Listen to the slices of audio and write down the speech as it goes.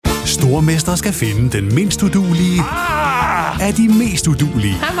Stormester skal finde den mindst uduelige af de mest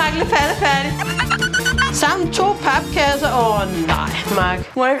uduelige. Hej, Mark. Lidt færdig. Sammen 2 papkasser. Nej,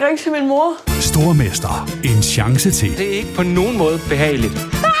 Mark. Må jeg ikke ringe til min mor? Stormester. En chance til. Det er ikke på nogen måde behageligt. Nej.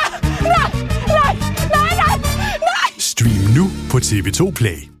 Stream nu på TV2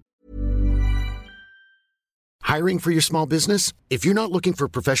 Play. Hiring for your small business? If you're not looking for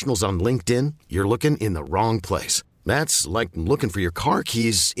professionals on LinkedIn, you're looking in the wrong place. That's like looking for your car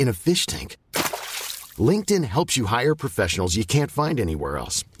keys in a fish tank. LinkedIn helps you hire professionals you can't find anywhere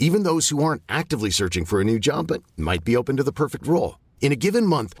else, even those who aren't actively searching for a new job but might be open to the perfect role. In a given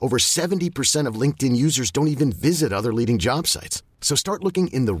month, over 70% of LinkedIn users don't even visit other leading job sites. So start looking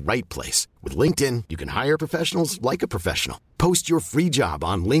in the right place. With LinkedIn, you can hire professionals like a professional. Post your free job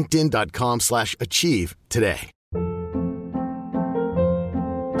on linkedin.com/achieve today.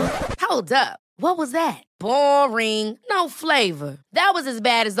 Hold up. What was that? Boring. No flavor. That was as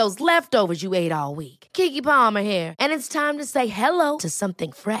bad as those leftovers you ate all week. Keke Palmer here, and it's time to say hello to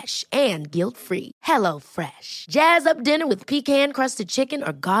something fresh and guilt-free. Hello Fresh. Jazz up dinner with pecan-crusted chicken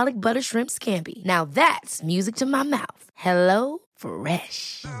or garlic butter shrimp scampi. Now that's music to my mouth. Hello Fresh.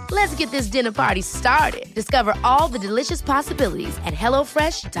 Let's get this dinner party started. Discover all the delicious possibilities at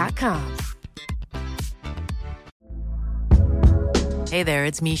hellofresh.com. Hey there,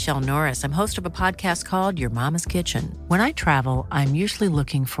 it's Michelle Norris. I'm host of a podcast called Your Mama's Kitchen. When I travel, I'm usually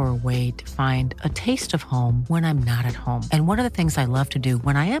looking for a way to find a taste of home when I'm not at home. And one of the things I love to do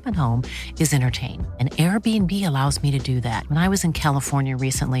when I am at home is entertain. And Airbnb allows me to do that. When I was in California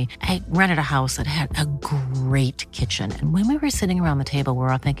recently, I rented a house that had a great kitchen. And when we were sitting around the table, we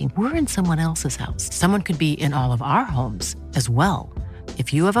were all thinking, we're in someone else's house. Someone could be in all of our homes as well. If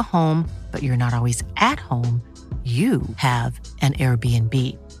you have a home, but you're not always at home, you have an Airbnb.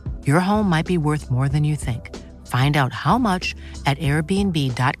 Your home might be worth more than you think. Find out how much at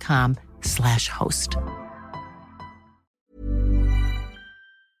airbnb.com/host.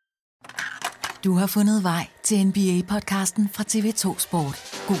 Du har fundet vej til NBA-podcasten fra TV2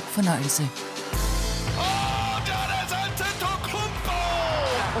 Sport. God fornøjelse. Der er altså en Antetokounmpo!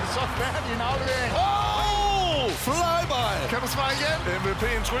 Så færdig en aflevering. Flyby! Kan du svare igen?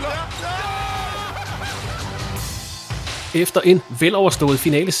 MVP'en tryller. Ja! Efter en veloverstået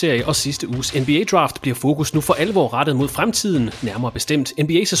finaleserie og sidste uges NBA-draft bliver fokus nu for alvor rettet mod fremtiden, nærmere bestemt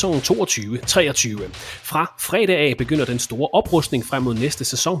NBA-sæsonen 22-23. Fra fredag af begynder den store oprustning frem mod næste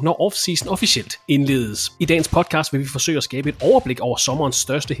sæson, når off-season officielt indledes. I dagens podcast vil vi forsøge at skabe et overblik over sommerens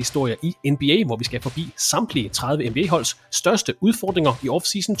største historier i NBA, hvor vi skal forbi samtlige 30 NBA-holds største udfordringer i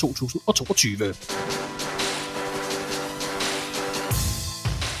off-season 2022.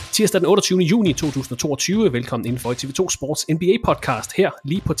 Tirsdag den 28. juni 2022. Velkommen inden for TV2 Sports NBA-podcast her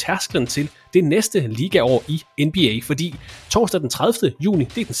lige på tærsklen til det næste ligaår i NBA, fordi torsdag den 30. juni,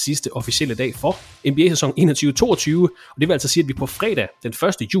 det er den sidste officielle dag for NBA-sæson 21-22, og det vil altså sige, at vi på fredag den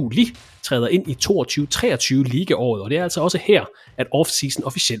 1. juli træder ind i 22-23 ligaåret, og det er altså også her, at off-season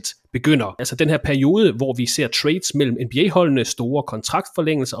officielt begynder. Altså den her periode, hvor vi ser trades mellem NBA-holdene, store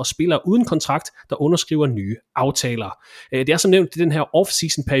kontraktforlængelser og spillere uden kontrakt, der underskriver nye aftaler. Det er som nævnt den her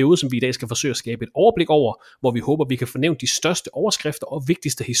off-season periode, som vi i dag skal forsøge at skabe et overblik over, hvor vi håber, vi kan fornævne de største overskrifter og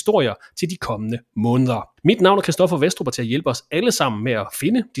vigtigste historier til de kommende måneder. Mit navn er Christoffer Vestrup, og til at hjælpe os alle sammen med at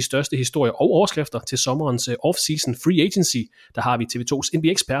finde de største historier og overskrifter til sommerens off-season free agency, der har vi TV2's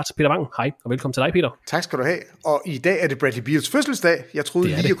NBA-ekspert Peter Wang. Hej, og velkommen til dig, Peter. Tak skal du have. Og i dag er det Bradley Beals fødselsdag. Jeg troede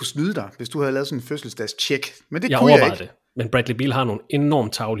lige, jeg kunne snyde dig, hvis du havde lavet sådan en fødselsdagstjek. Men det kunne jeg ikke. Det. Men Bradley Beal har nogle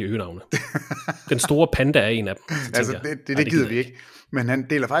enormt tarvelige øgenavne. Den store panda er en af dem. Altså, det gider vi ikke. Men han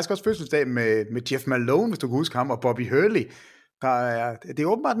deler faktisk også fødselsdag med Jeff Malone, hvis du kan huske ham, og Bobby Hurley. Det er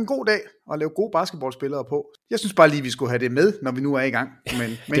åbenbart en god dag at lave gode basketballspillere på. Jeg synes bare lige, vi skulle have det med, når vi nu er i gang.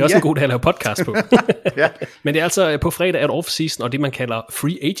 Men det er også en god dag at lave podcast på. Ja. Men det er altså på fredag, at off-season og det, man kalder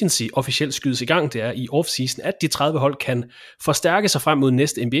free agency, officielt skydes i gang. Det er i off-season, at de 30 hold kan forstærke sig frem mod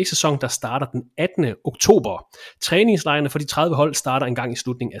næste NBA-sæson, der starter den 18. oktober. Træningslejrene for de 30 hold starter en gang i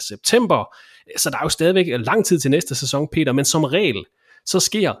slutningen af september. Så der er jo stadigvæk lang tid til næste sæson, Peter, men som regel, så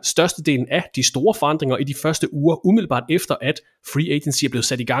sker størstedelen af de store forandringer i de første uger, umiddelbart efter at free agency er blevet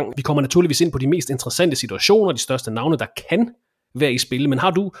sat i gang. Vi kommer naturligvis ind på de mest interessante situationer, de største navne, der kan være i spil. Men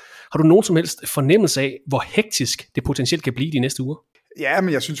har du nogen som helst fornemmelse af, hvor hektisk det potentielt kan blive de næste uger? Ja,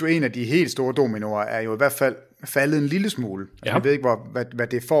 men jeg synes jo, en af de helt store dominoer er jo i hvert fald faldet en lille smule. Ja. Jeg ved ikke, hvad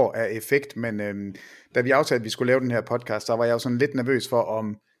det får af effekt, men da vi aftalte, at vi skulle lave den her podcast, så var jeg jo sådan lidt nervøs for,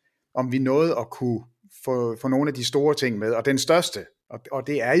 om vi nåede at kunne få nogle af de store ting med. Og den største, og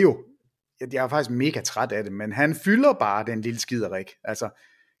det er jo, jeg er faktisk mega træt af det, men han fylder bare den lille skiderik. Altså,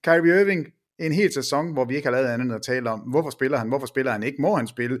 Kyrie Irving, en hel sæson, hvor vi ikke har lavet andet end at tale om, hvorfor spiller han ikke, må han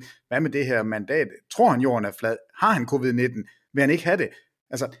spille, hvad med det her mandat, tror han jorden er flad, har han covid-19, vil han ikke have det,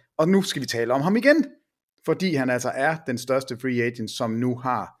 altså, og nu skal vi tale om ham igen, fordi han altså er den største free agent, som nu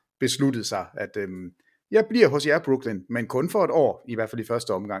har besluttet sig, at jeg bliver hos jer Brooklyn, men kun for et år, i hvert fald i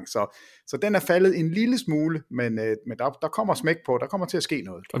første omgang. Så den er faldet en lille smule, men der kommer smæk på, der kommer til at ske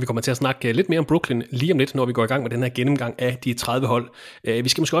noget. Og vi kommer til at snakke lidt mere om Brooklyn lige om lidt, når vi går i gang med den her gennemgang af de 30 hold. Vi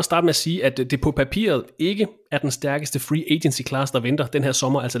skal måske også starte med at sige, at det på papiret ikke er den stærkeste free agency class, der venter den her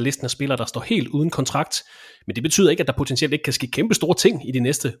sommer, altså listen af spillere, der står helt uden kontrakt. Men det betyder ikke, at der potentielt ikke kan ske kæmpe store ting i de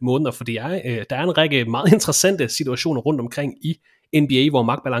næste måneder, for der er en række meget interessante situationer rundt omkring i NBA, hvor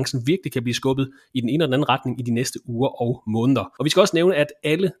magtbalancen virkelig kan blive skubbet i den ene og den anden retning i de næste uger og måneder. Og vi skal også nævne, at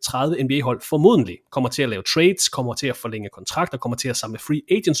alle 30 NBA-hold formodentlig kommer til at lave trades, kommer til at forlænge kontrakter, kommer til at samle free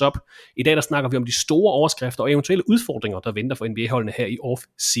agents op. I dag der snakker vi om de store overskrifter og eventuelle udfordringer, der venter for NBA-holdene her i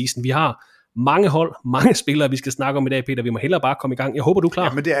off-season. Vi har mange hold, mange spillere, vi skal snakke om i dag, Peter. Vi må hellere bare komme i gang. Jeg håber, du er klar.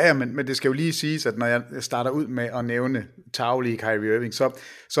 Ja, men det er jeg, men det skal jo lige siges, at når jeg starter ud med at nævne tavlige Kyrie Irving, så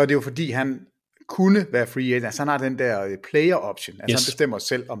er det jo fordi, han kunne være free agent. Altså han har den der player option. Altså han bestemmer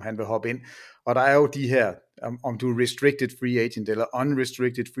selv, om han vil hoppe ind. Og der er jo de her, om du er restricted free agent eller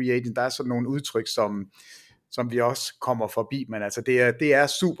unrestricted free agent, der er sådan nogle udtryk, som vi også kommer forbi. Men altså det er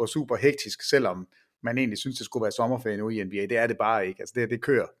super, super hektisk, selvom man egentlig synes, det skulle være sommerferie nu i NBA. Det er det bare ikke. Altså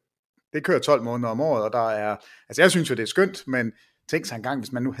det kører 12 måneder om året, og der er, altså jeg synes jo, det er skønt, men tænk sig engang,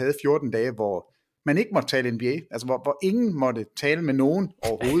 hvis man nu havde 14 dage, hvor man ikke måtte tale NBA, altså hvor ingen måtte tale med nogen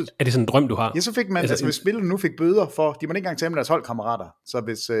overhovedet. Er det sådan en drøm, du har? Ja, så fik man, altså hvis spillerne nu fik bøder for, de måtte ikke engang tale med deres holdkammerater, så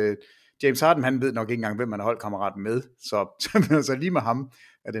hvis James Harden, han ved nok ikke engang, hvem man er holdkammeraten med, så lige med ham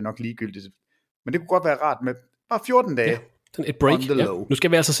er det nok ligegyldigt. Men det kunne godt være rart med bare 14 dage. Ja. Et break. Ja. Nu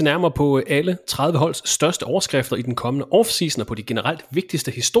skal vi altså se nærmere på alle 30 holds største overskrifter i den kommende offseason og på de generelt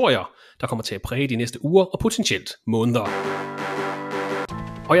vigtigste historier, der kommer til at præge de næste uger og potentielt måneder.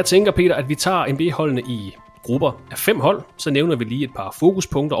 Og jeg tænker, Peter, at vi tager NBA-holdene i grupper af 5 hold, så nævner vi lige et par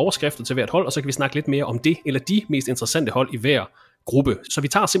fokuspunkter og overskrifter til hvert hold, og så kan vi snakke lidt mere om det eller de mest interessante hold i hver gruppe. Så vi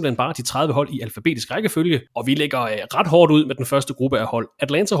tager simpelthen bare de 30 hold i alfabetisk rækkefølge, og vi lægger ret hårdt ud med den første gruppe af hold.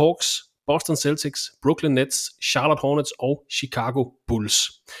 Atlanta Hawks, Boston Celtics, Brooklyn Nets, Charlotte Hornets og Chicago Bulls.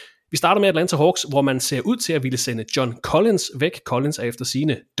 Vi starter med Atlanta Hawks, hvor man ser ud til at ville sende John Collins væk. Collins er efter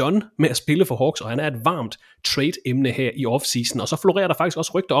sigende done med at spille for Hawks, og han er et varmt trade-emne her i offseason. Og så florerer der faktisk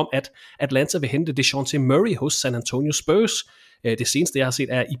også rygter om, at Atlanta vil hente DeJounte Murray hos San Antonio Spurs. Det seneste, jeg har set,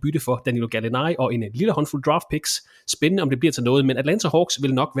 er i bytte for Danilo Gallinari og en lille håndfuld draft picks. Spændende, om det bliver til noget, men Atlanta Hawks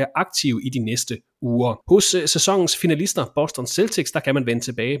vil nok være aktive i de næste uger. Hos sæsonens finalister, Boston Celtics, der kan man vende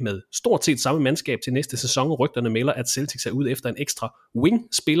tilbage med stort set samme mandskab til næste sæson. Rygterne melder, at Celtics er ude efter en ekstra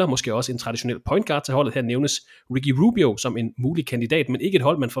wing-spiller, måske også en traditionel point guard til holdet. Her nævnes Ricky Rubio som en mulig kandidat, men ikke et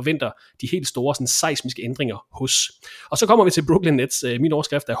hold, man forventer de helt store sådan, seismiske ændringer hos. Og så kommer vi til Brooklyn Nets. Min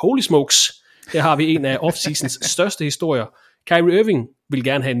overskrift er Holy Smokes. Her har vi en af offseasons største historier. Kyrie Irving vil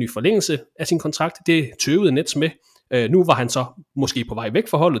gerne have en ny forlængelse af sin kontrakt. Det tøvede Nets med. Nu var han så måske på vej væk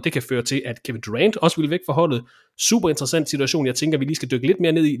fra holdet. Det kan føre til, at Kevin Durant også vil væk fra holdet. Super interessant situation. Jeg tænker, vi lige skal dykke lidt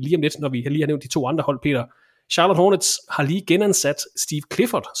mere ned i lige om lidt, når vi lige har nævnt de 2 andre hold, Peter. Charlotte Hornets har lige genansat Steve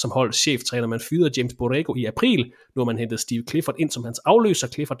Clifford som holdscheftræner. Man fyrede James Borrego i april. Nu har man hentet Steve Clifford ind som hans afløser.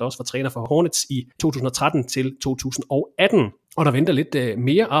 Clifford, der også var træner for Hornets i 2013 til 2018. Og der venter lidt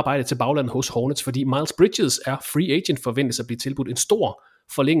mere arbejde til baglandet hos Hornets, fordi Miles Bridges er free agent, forventes at blive tilbudt en stor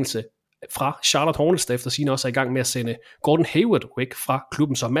forlængelse fra Charlotte Hornets, der efter sigende også er i gang med at sende Gordon Hayward væk fra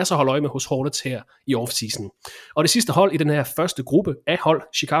klubben, så masser holder øje med hos Hornets her i offseason. Og det sidste hold i den her første gruppe af hold,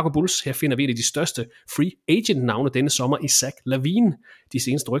 Chicago Bulls, her finder vi et af de største free agent navne denne sommer i Zach LaVine. De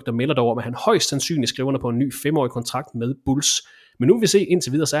seneste rygter melder dog om, at han højst sandsynligt skriver under på en ny 5-årig kontrakt med Bulls. Men nu vil vi se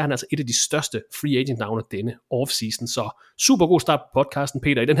indtil videre, så er han altså et af de største free agent navne denne offseason. Så super god start på podcasten,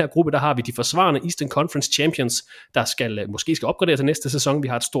 Peter. I den her gruppe, der har vi de forsvarende Eastern Conference Champions, der måske skal opgradere til næste sæson. Vi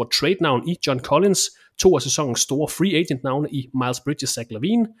har et stort trade-navn i John Collins, 2 af sæsonens store free agent navne i Miles Bridges, Zach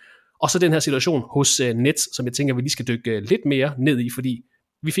LaVine. Og så den her situation hos Nets, som jeg tænker, vi lige skal dykke lidt mere ned i, fordi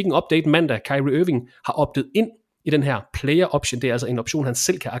vi fik en update mandag. Kyrie Irving har optet ind i den her player option. Det er altså en option, han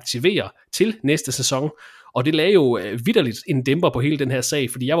selv kan aktivere til næste sæson. Og det lagde jo vitterligt en dæmper på hele den her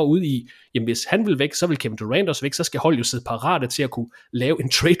sag, fordi jeg var ude i, jamen hvis han vil væk, så vil Kevin Durant også væk, så skal hold jo sidde parate til at kunne lave en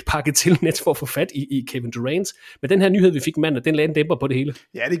trade-pakke til Nets for at få fat i Kevin Durant. Men den her nyhed, vi fik mandag, den lagde en dæmper på det hele.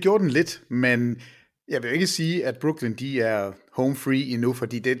 Ja, det gjorde den lidt, men jeg vil jo ikke sige, at Brooklyn, de er home free endnu,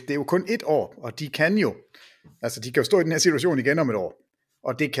 fordi det er jo kun 1 år, og de kan jo stå i den her situation igen om 1 år.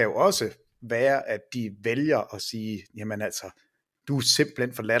 Og det kan jo også være, at de vælger at sige, jamen altså, du er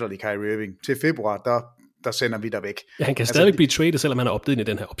simpelthen for latterlig, Kyrie Irving. Til februar, der sender vi dig væk. Ja, han kan stadig blive traded, selvom han er opdaget i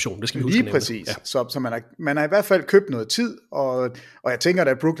den her option. Det skal vi huske. Lige præcis. Ja. Så man har i hvert fald købt noget tid, og jeg tænker,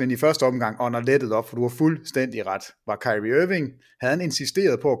 at Brooklyn i første omgang ånder lettet op, for du har fuldstændig ret. Var Kyrie Irving, havde han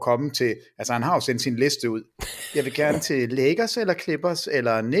insisteret på at komme til, altså han har jo sendt sin liste ud. Jeg vil gerne til Lakers, eller Clippers,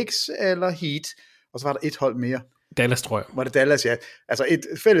 eller Knicks, eller Heat, og så var der et hold mere. Dallas, tror jeg. Var det Dallas, ja. Altså et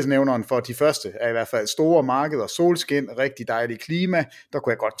fællesnævneren for de første er i hvert fald store markeder, solskin, rigtig dejligt klima, der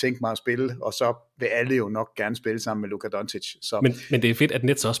kunne jeg godt tænke mig at spille, og så vil alle jo nok gerne spille sammen med Luka Doncic. Så. Men det er fedt, at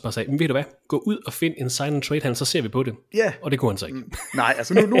Nets også bare sagde, men ved du hvad, gå ud og find en sign and trade handel, så ser vi på det. Ja. Og det kunne han så ikke. Nej,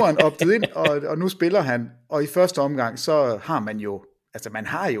 altså nu er han opdaget ind, og nu spiller han, og i første omgang, så har man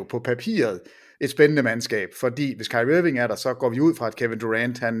har jo på papiret et spændende mandskab, fordi hvis Kyrie Irving er der, så går vi ud fra, at Kevin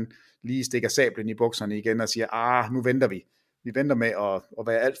Durant, han lige stikker sablen i bukserne igen og siger, nu venter vi. Vi venter med at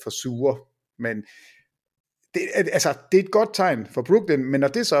være alt for sure. Men det er et godt tegn for Brooklyn, men når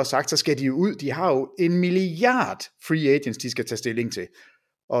det så er sagt, så skal de jo ud. De har jo 1 milliard free agents, de skal tage stilling til.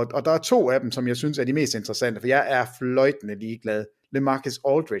 Og der er 2 af dem, som jeg synes er de mest interessante, for jeg er fløjtende ligeglad. LaMarcus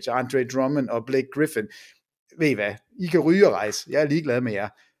Aldridge, Andre Drummond og Blake Griffin. Ved I hvad? I kan ryge og rejse. Jeg er ligeglad med jer.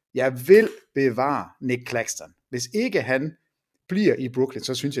 Jeg vil bevare Nick Claxton. Hvis ikke han bliver i Brooklyn,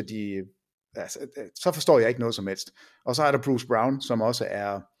 så synes jeg, så forstår jeg ikke noget som helst. Og så er der Bruce Brown, som også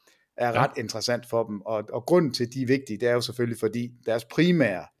er ret interessant for dem. Og grunden til, de er vigtige, det er jo selvfølgelig, fordi deres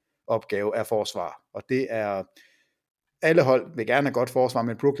primære opgave er forsvar. Og det er, alle hold vil gerne have godt forsvar,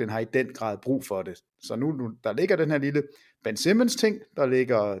 men Brooklyn har i den grad brug for det. Så nu der ligger den her lille Ben Simmons ting, der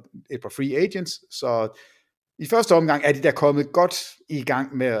ligger et par free agents, så i første omgang er de der kommet godt i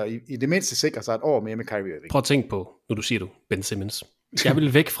gang med at i det mindste sikre sig et år mere med Kyrie Irving. Prøv at tænke på, nu du siger du, Ben Simmons. Jeg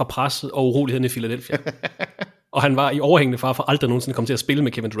vil væk fra presset og uroligheden i Philadelphia. Og han var i overhængende fare for aldrig nogensinde komme til at spille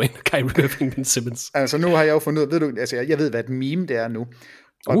med Kevin Durant og Kyrie Irving, Ben Simmons. Altså nu har jeg jo fundet ud, ved du, altså jeg ved, hvad et meme det er nu.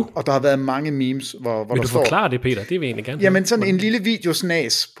 Og der har været mange memes, hvor vil der du står... forklare det, Peter? Det vil jeg egentlig gerne. Jamen sådan en lille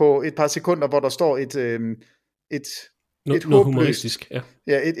videosnas på et par sekunder, hvor der står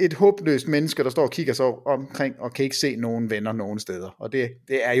et håbløst menneske, der står og kigger sig omkring og kan ikke se nogen venner nogen steder. Og det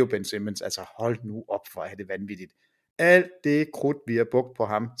er jo Ben Simmons. Altså hold nu op, for at det vanvittigt. Alt det krudt, vi har brugt på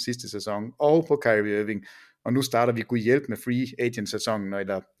ham sidste sæson, og på Kyrie Irving, og nu starter vi Gud hjælp med free agent-sæsonen,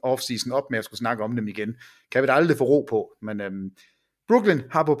 eller off-season op med at skulle snakke om dem igen. Kan vi da aldrig få ro på, men Brooklyn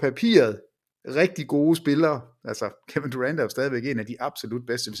har på papiret rigtig gode spillere. Altså Kevin Durant er jo stadigvæk en af de absolut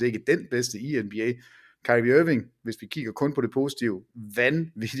bedste, hvis ikke den bedste i NBA. Kyrie Irving, hvis vi kigger kun på det positive,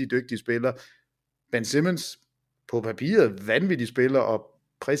 vanvittigt dygtige spiller. Ben Simmons, på papiret, vanvittig spiller, og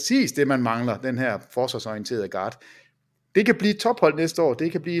præcis det, man mangler, den her forsvarsorienterede guard. Det kan blive tophold næste år,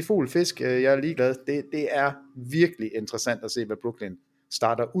 det kan blive fugl fisk, jeg er ligeglad. Det er virkelig interessant at se, hvad Brooklyn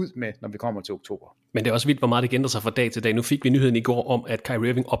starter ud med, når vi kommer til oktober. Men det er også vildt, hvor meget det ændrer sig fra dag til dag. Nu fik vi nyheden i går om, at Kyrie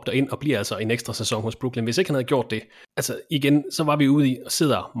Irving opter ind og bliver altså en ekstra sæson hos Brooklyn. Hvis ikke han havde gjort det, altså igen, så var vi ude i,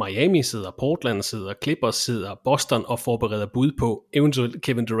 sidder Miami, sidder Portland, sidder Clippers, sidder Boston og forbereder bud på eventuelt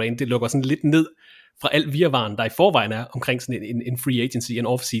Kevin Durant. Det lukker sådan lidt ned fra alt virvaren, der i forvejen er omkring sådan en free agency, en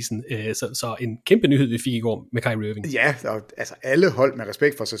off-season. Så en kæmpe nyhed, vi fik i går med Kyrie Irving. Ja, altså alle hold med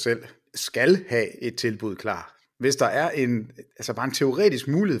respekt for sig selv skal have et tilbud klar. Hvis der er bare en teoretisk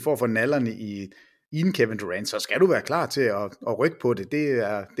mulighed for at få nallerne i en Kevin Durant, så skal du være klar til at rykke på det. Det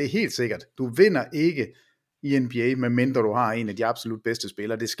er helt sikkert. Du vinder ikke i NBA, medmindre du har en af de absolut bedste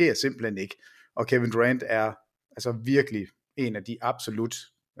spillere. Det sker simpelthen ikke. Og Kevin Durant er altså virkelig en af de absolut,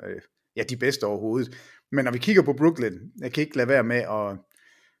 de bedste overhovedet. Men når vi kigger på Brooklyn, jeg kan ikke lade være med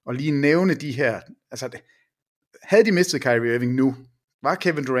at lige nævne de her, altså havde de mistet Kyrie Irving nu, var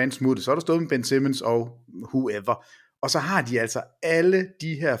Kevin Durant smuttet, så er der stået med Ben Simmons og whoever. Og så har de altså alle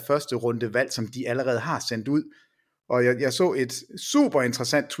de her første runde valg, som de allerede har sendt ud. Og jeg så et super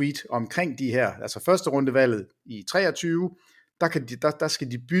interessant tweet omkring de her, altså første runde valget i 23, der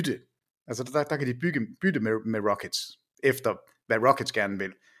skal de bytte. Altså der kan de bytte med Rockets, efter hvad Rockets gerne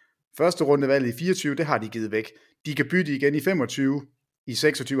vil. Første runde valget i 24, det har de givet væk. De kan bytte igen i 25, i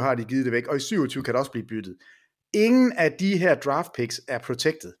 26 har de givet det væk, og i 27 kan det også blive byttet. Ingen af de her draft picks er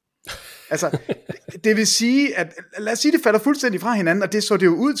protected. Altså, det vil sige, at lad os sige, det falder fuldstændig fra hinanden, og det så det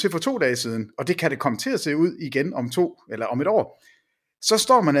jo ud til for 2 dage siden, og det kan det komme til at se ud igen om 2 eller om et år. Så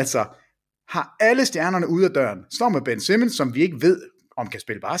står man altså, har alle stjernerne ude af døren, står med Ben Simmons, som vi ikke ved, om kan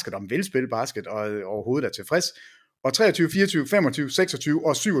spille basket, om vil spille basket, og overhovedet er tilfreds, og 23, 24, 25, 26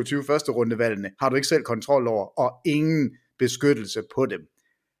 og 27 første rundevalgene har du ikke selv kontrol over, og ingen beskyttelse på dem.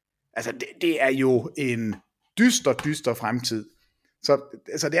 Altså, det er jo en dyster fremtid. Så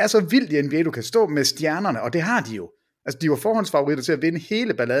altså, det er så vildt i NBA, du kan stå med stjernerne, og det har de jo. Altså, de var forhåndsfavoritter til at vinde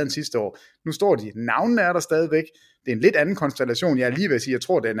hele balladen sidste år. Nu står de, navnene er der stadigvæk. Det er en lidt anden konstellation. Jeg er lige ved at sige, jeg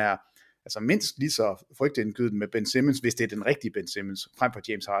tror, den er altså mindst lige så frygtindgydende med Ben Simmons, hvis det er den rigtige Ben Simmons, frem for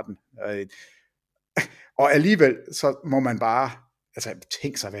James Harden. Og alligevel, så må man bare, altså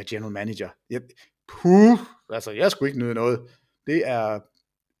tænk sig at være general manager. Jeg skulle ikke nyde noget. Det er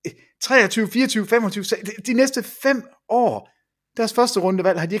 23, 24, 25, de næste 5 år, deres første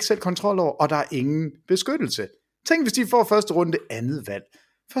rundevalg har de ikke selv kontrol over, og der er ingen beskyttelse. Tænk, hvis de får første runde andet valg,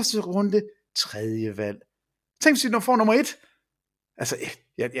 første runde tredje valg. Tænk, hvis de får nummer 1. Altså,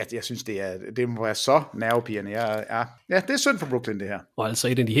 jeg synes, det må være så nervepirrende. Ja, det er synd for Brooklyn, det her. Og altså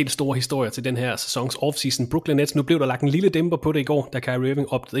et af de helt store historier til den her sæsons offseason. Brooklyn Nets, nu blev der lagt en lille dæmper på det i går, da Kyrie Irving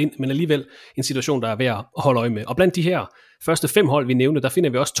opdagede ind, men alligevel en situation, der er værd at holde øje med. Og blandt de her første 5 hold, vi nævnte, der finder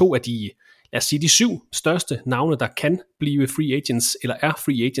vi også 2 af de, lad os sige, de 7 største navne, der kan blive free agents, eller er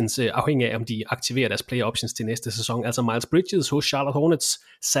free agents, afhængig af, om de aktiverer deres player options til næste sæson. Altså Miles Bridges hos Charlotte Hornets,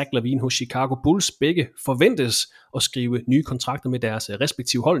 Zach LaVine hos Chicago Bulls, begge forventes at skrive nye kontrakter med deres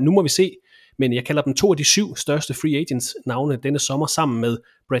respektive hold. Nu må vi se, men jeg kalder dem 2 af de 7 største free agents navne denne sommer, sammen med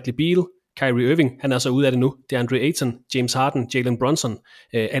Bradley Beal, Kyrie Irving, han er så ude af det nu, DeAndre Ayton, James Harden, Jalen Brunson,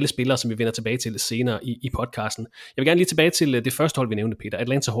 alle spillere, som vi vender tilbage til senere i podcasten. Jeg vil gerne lige tilbage til det første hold, vi nævnte, Peter,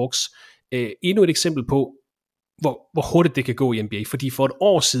 Atlanta Hawks. Endnu et eksempel på, hvor hurtigt det kan gå i NBA, fordi for et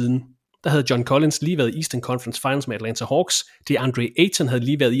år siden, der havde John Collins lige været i Eastern Conference Finals med Atlanta Hawks, DeAndre Ayton havde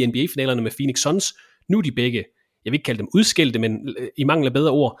lige været i NBA-finalerne med Phoenix Suns, nu er de begge, jeg vil ikke kalde dem udskilte, men i mangel af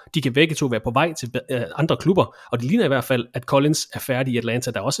bedre ord, de kan begge to være på vej til andre klubber, og det ligner i hvert fald, at Collins er færdig i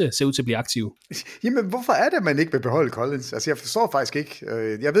Atlanta, der også ser ud til at blive aktiv. Jamen, hvorfor er det, at man ikke vil beholde Collins? Altså, jeg forstår faktisk ikke.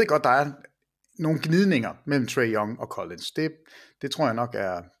 Jeg ved godt, der er nogle gnidninger mellem Trae Young og Collins. Det tror jeg nok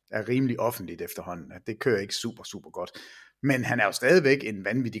er rimelig offentligt efterhånden. Det kører ikke super, super godt. Men han er jo stadigvæk en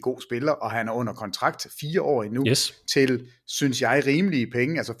vanvittig god spiller, og han er under kontrakt 4 år endnu, til, synes jeg, rimelige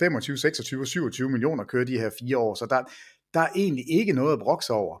penge. Altså 25, 26 og 27 millioner kører de her 4 år, så der er egentlig ikke noget at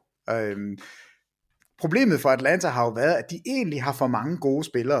brokse over. Problemet for Atlanta har jo været, at de egentlig har for mange gode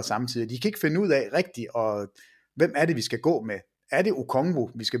spillere samtidig. De kan ikke finde ud af rigtigt, hvem er det, vi skal gå med. Er det Okongwu,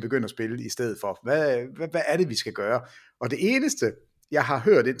 vi skal begynde at spille i stedet for? Hvad er det, vi skal gøre? Og det eneste, jeg har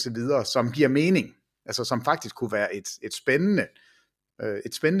hørt indtil videre, som giver mening, altså som faktisk kunne være et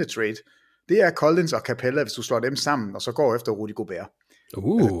spændende trade, det er Collins og Capella, hvis du slår dem sammen, og så går efter Rudy Gobert.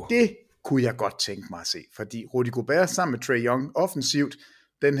 Altså, det kunne jeg godt tænke mig at se, fordi Rudy Gobert sammen med Trae Young offensivt,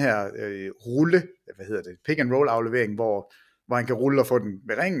 den her pick and roll aflevering, hvor han kan rulle og få den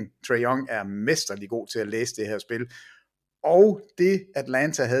ved ringen. Trae Young er mesterlig god til at læse det her spil. Og det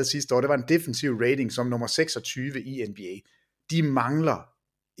Atlanta havde sidste år, det var en defensiv rating som nummer 26 i NBA. De mangler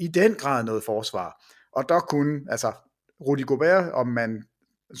i den grad noget forsvar. Og der kunne, altså Rudy Gobert, om man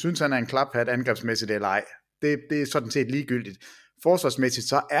synes han er en klaphat angrebsmæssigt eller ej, det er sådan set ligegyldigt. Forsvarsmæssigt,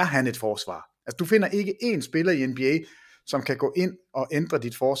 så er han et forsvar. Altså du finder ikke én spiller i NBA, som kan gå ind og ændre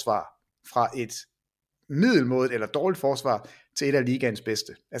dit forsvar fra et middelmådigt eller dårligt forsvar til et af ligaens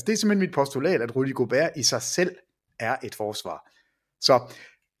bedste. Altså det er simpelthen mit postulat, at Rudy Gobert i sig selv er et forsvar. Så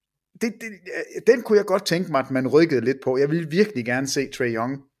den kunne jeg godt tænke mig, at man rykkede lidt på. Jeg ville virkelig gerne se Trae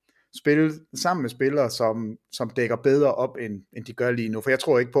Young spille sammen med spillere, som dækker bedre op, end de gør lige nu. For jeg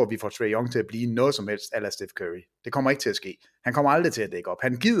tror ikke på, at vi får Trae Young til at blive noget som helst a la Steph Curry. Det kommer ikke til at ske. Han kommer aldrig til at dække op.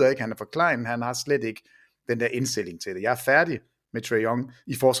 Han gider ikke, han er for klein, han har slet ikke den der indstilling til det. Jeg er færdig med Trae Young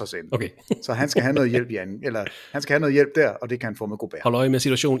i forsvarsenden. Okay. Så han skal have noget hjælp han skal have noget hjælp der, og det kan han få med Gobert. Hold øje med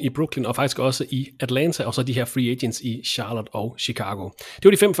situationen i Brooklyn, og faktisk også i Atlanta, og så de her free agents i Charlotte og Chicago. Det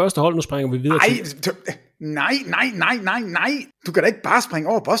var de 5 første hold, nu springer vi videre til... Nej. Du kan da ikke bare springe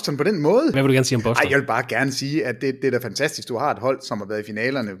over Boston på den måde. Hvad vil du gerne sige om Boston? Jeg vil bare gerne sige, at det er da fantastisk. Du har et hold, som har været i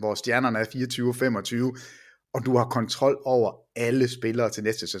finalerne, hvor stjernerne er 24-25, og du har kontrol over alle spillere til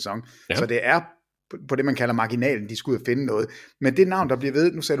næste sæson. Ja. Så det er på det, man kalder marginalen, de skulle finde noget. Men det navn, der bliver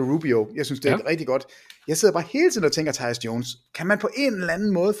ved, nu sagde du Rubio, jeg synes, det er rigtig godt. Jeg sidder bare hele tiden og tænker Tyus Jones. Kan man på en eller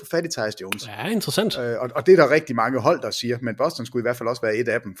anden måde få fat i Tyus Jones? Ja, interessant. Og det er der rigtig mange hold, der siger, men Boston skulle i hvert fald også være et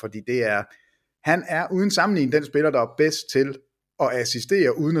af dem, fordi han er uden sammenligning den spiller, der er bedst til at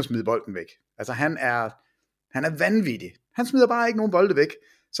assistere, uden at smide bolden væk. Altså han er vanvittig. Han smider bare ikke nogen bolde væk.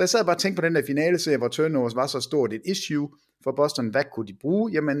 Så jeg sad bare og tænkte på den der finale-serie, hvor turnovers var så stort et issue for Boston. Hvad kunne de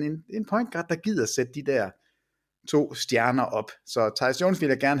bruge? Jamen en point guard, der gider sætte de der 2 stjerner op. Så Tyus Jones vil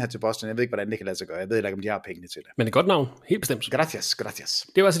jeg gerne have til Boston. Jeg ved ikke, hvordan det kan lade sig gøre. Jeg ved ikke, om de har pengene til det. Men et godt navn. Helt bestemt. Gracias.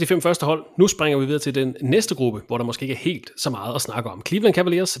 Det var altså de 5 første hold. Nu springer vi videre til den næste gruppe, hvor der måske ikke er helt så meget at snakke om. Cleveland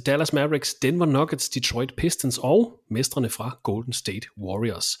Cavaliers, Dallas Mavericks, Denver Nuggets, Detroit Pistons og mestrene fra Golden State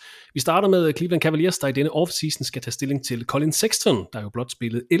Warriors. Vi starter med Cleveland Cavaliers, der i denne offseason skal tage stilling til Colin Sexton, der jo blot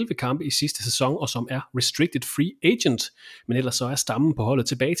spillede 11 kampe i sidste sæson, og som er restricted free agent. Men ellers så er stammen på holdet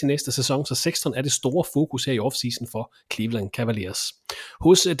tilbage til næste sæson, så Sexton er det store fokus her i offseason for Cleveland Cavaliers.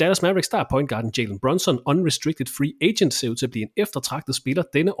 Hos Dallas Mavericks, der er pointguarden Jalen Brunson unrestricted free agent, ser ud til at blive en eftertragtet spiller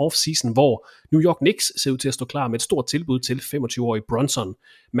denne offseason, hvor New York Knicks ser ud til at stå klar med et stort tilbud til 25-årige Brunson.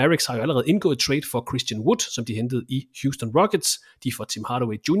 Mavericks har jo allerede indgået trade for Christian Wood, som de hentede i Houston Rockets. De får Tim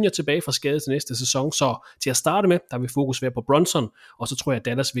Hardaway Jr. tilbage fra skade til næste sæson, så til at starte med, der vil fokus være på Brunson, og så tror jeg, at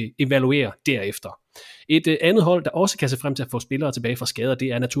Dallas vil evaluere derefter. Et andet hold, der også kan se frem til at få spillere tilbage fra skader,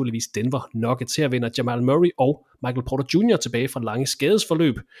 det er naturligvis Denver Nuggets. Her vender Jamal Murray og Michael Porter Jr. tilbage fra lange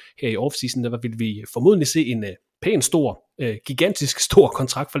skadesforløb. Her i offseason, der vil vi formodentlig se en pæn stor, gigantisk stor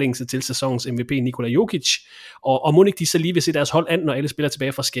kontraktforlængelse til sæsonens MVP Nikola Jokic, og må ikke de så lige vil se deres hold an, når alle spiller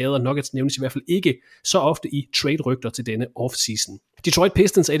tilbage fra skader. Nuggets nævnes i hvert fald ikke så ofte i trade-rygter til denne offseason. Detroit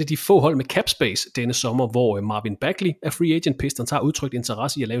Pistons er et af de få hold med cap space denne sommer, hvor Marvin Bagley er free agent. Pistons har udtrykt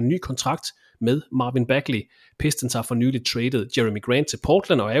interesse i at lave en ny kontrakt med Marvin Bagley. Pistons har for nylig traded Jeremy Grant til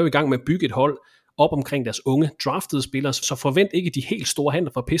Portland og er jo i gang med at bygge et hold op omkring deres unge draftede spillere, så forvent ikke de helt store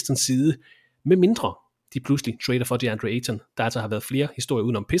handler fra Pistons side, med mindre de pludselig trader for DeAndre Ayton. Der altså har været flere historier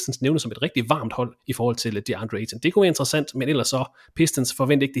udenom. Pistons nævnes som et rigtig varmt hold i forhold til DeAndre Ayton. Det kunne være interessant, men ellers så Pistons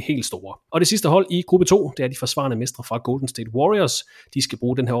forventer ikke det helt store. Og det sidste hold i gruppe 2, det er de forsvarende mestre fra Golden State Warriors. De skal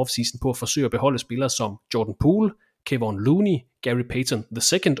bruge den her offseason på at forsøge at beholde spillere som Jordan Poole, Kevon Looney, Gary Payton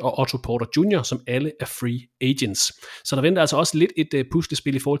II og Otto Porter Jr., som alle er free agents. Så der venter altså også lidt et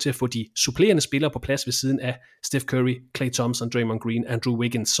puslespil i forhold til at få de supplerende spillere på plads ved siden af Steph Curry, Klay Thompson, Draymond Green, Andrew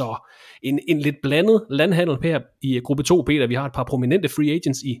Wiggins. Så en lidt blandet landhandel her i gruppe 2, Peter. Vi har et par prominente free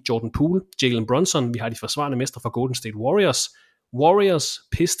agents i Jordan Poole, Jalen Brunson. Vi har de forsvarende mestre fra Golden State Warriors,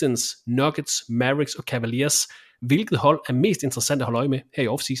 Pistons, Nuggets, Mavericks og Cavaliers. Hvilket hold er mest interessant at holde øje med her i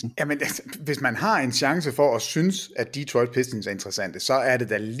offseason? Jamen, hvis man har en chance for at synes, at Detroit Pistons er interessante, så er det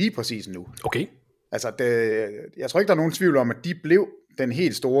da lige præcis nu. Okay. Altså, jeg tror ikke, der er nogen tvivl om, at de blev den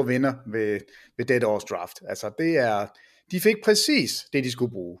helt store vinder ved dette års draft. Altså, de fik præcis det, de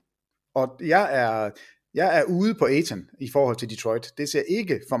skulle bruge. Og jeg er ude på Ayton i forhold til Detroit. Det ser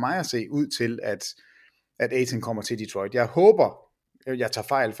ikke for mig at se ud til, at Ayton kommer til Detroit. Jeg håber, jeg tager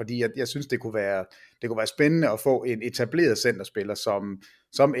fejl, fordi jeg synes, det kunne være spændende at få en etableret centerspiller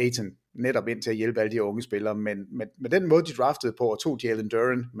som Ayton, netop ind til at hjælpe alle de unge spillere, men med den måde, de draftede på, og tog Jalen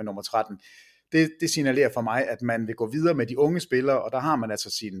Duren med nummer 13, det signalerer for mig, at man vil gå videre med de unge spillere, og der har man altså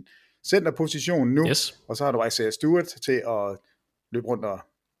sin centerposition nu, yes. Og så har du Isaiah Stewart til at løbe rundt og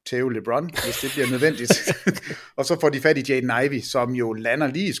tæve LeBron, hvis det bliver nødvendigt. Og så får de fat i Jaden Ivey, som jo lander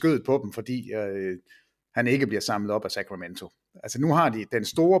lige i skødet på dem, fordi han ikke bliver samlet op af Sacramento. Altså nu har de den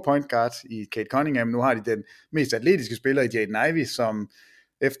store point guard i Cade Cunningham, nu har de den mest atletiske spiller i Jaden Ivey, som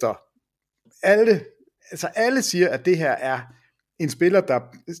efter alle siger, at det her er en spiller, der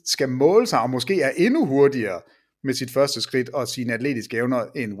skal måle sig, og måske er endnu hurtigere med sit første skridt og sine atletiske evner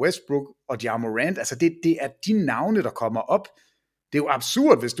end Westbrook og Ja Morant. Altså det er de navne, der kommer op. Det er jo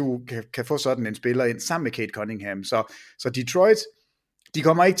absurd, hvis du kan få sådan en spiller ind sammen med Cade Cunningham. Så Detroit, de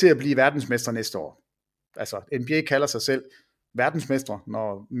kommer ikke til at blive verdensmestre næste år. Altså, NBA kalder sig selv verdensmestre,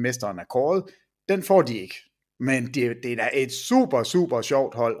 når mesteren er kåret. Den får de ikke. Men det er et super, super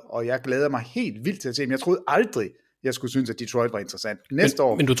sjovt hold, og jeg glæder mig helt vildt til at se dem. Jeg troede aldrig, jeg skulle synes, at Detroit var interessant. Næste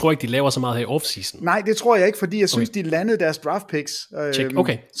år. Men du tror ikke, de laver så meget her i offseason? Nej, det tror jeg ikke, fordi jeg synes, de landede deres draft picks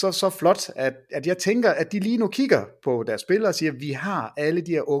så flot, at jeg tænker, at de lige nu kigger på deres spillere og siger, at vi har alle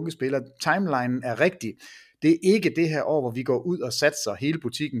de her unge spillere. Timelinen er rigtig. Det er ikke det her år, hvor vi går ud og satser hele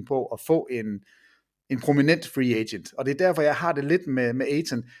butikken på at få en prominent free agent. Og det er derfor, jeg har det lidt med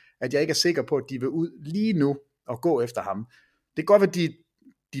Ayton, at jeg ikke er sikker på, at de vil ud lige nu og gå efter ham. Det kan godt være, at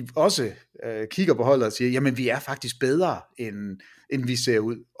de også kigger på holdet og siger, jamen vi er faktisk bedre, end vi ser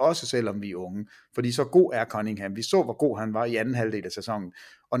ud, også selvom vi er unge. Fordi så god er Cunningham. Vi så, hvor god han var i anden halvdel af sæsonen,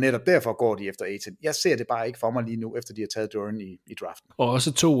 og netop derfor går de efter Ayton. Jeg ser det bare ikke for mig lige nu, efter de har taget Duren i draften. Og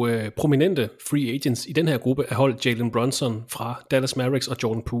også to prominente free agents i den her gruppe er holdt Jalen Brunson fra Dallas Mavericks og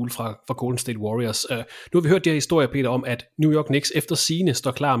Jordan Poole fra Golden State Warriors. Nu har vi hørt de her historier, Peter, om at New York Knicks efter sigende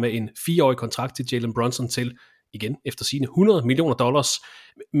står klar med en 4-årig kontrakt til Jalen Brunson til, igen efter sigende, $100 million.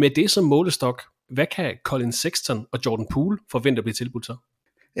 Med det som målestok, hvad kan Colin Sexton og Jordan Poole forvente at blive tilbudt så?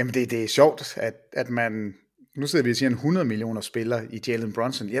 Jamen det er sjovt, at man, nu sidder vi og siger en 100 millioner spiller i Jalen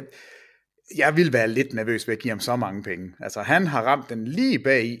Brunson. Jeg vil være lidt nervøs ved at give ham så mange penge. Altså han har ramt den lige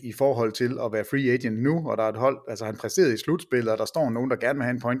bag i forhold til at være free agent nu, og der er et hold, altså han præsterede i slutspillet, og der står nogen, der gerne vil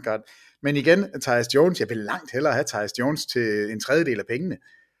have en point guard. Men igen, Tyus Jones, jeg vil langt hellere have Tyus Jones til en tredjedel af pengene.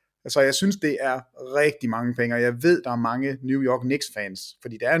 Så jeg synes, det er rigtig mange penge, og jeg ved, der er mange New York Knicks-fans,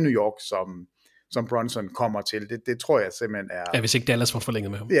 fordi det er New York, som Brunson kommer til. Det tror jeg simpelthen er... Ja, hvis ikke Dallas får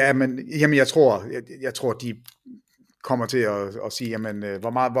forlænget med ham. Ja, men jamen, jeg tror, de kommer til at sige, jamen,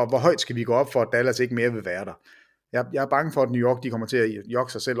 hvor højt skal vi gå op for, at Dallas ikke mere vil være der? Jeg er bange for, at New York de kommer til at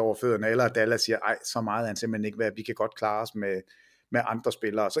jogge sig selv over fødderne, eller at Dallas siger, ej, så meget er han simpelthen ikke værd, vi kan godt klare os med andre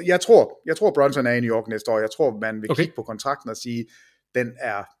spillere. Så jeg tror Brunson er i New York næste år. Jeg tror, man vil kigge på kontrakten og sige, den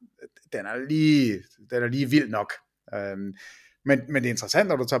er lige vild nok. Men det er interessant,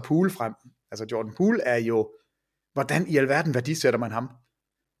 når du tager Poole frem. Altså Jordan Poole er jo, hvordan i alverden værdisætter man ham?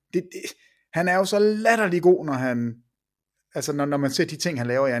 Han er jo så latterlig god, når man ser de ting, han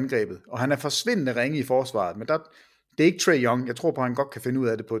laver i angrebet. Og han er forsvindende ringe i forsvaret. Men det er ikke Trae Young. Jeg tror på, at han godt kan finde ud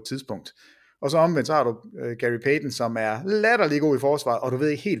af det på et tidspunkt. Og så omvendt, så har du Gary Payton, som er latterlig god i forsvaret, og du ved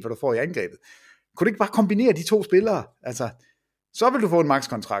ikke helt, hvad du får i angrebet. Kunne du ikke bare kombinere de to spillere? Altså, så vil du få en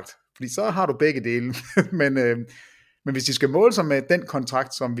max-kontrakt, fordi så har du begge dele. Men hvis de skal måle sig med den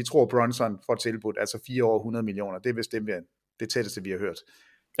kontrakt, som vi tror Brunson får tilbudt, altså 4 år 100 millioner, det er vist det tætteste, vi har hørt.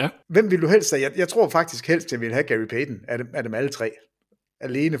 Ja. Hvem vil du helst have? Jeg tror faktisk helst, at jeg vil have Gary Payton af dem alle tre.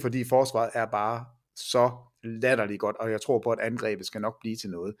 Alene fordi forsvaret er bare så latterligt godt, og jeg tror på, at angrebet skal nok blive til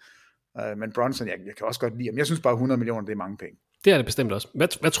noget. Men Brunson, jeg kan også godt lide ham. Jeg synes bare 100 millioner, det er mange penge. Det er det bestemt også.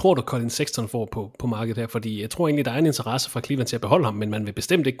 Hvad tror du, Colin Sexton får på markedet her? Fordi jeg tror egentlig, der er en interesse fra Cleveland til at beholde ham, men man vil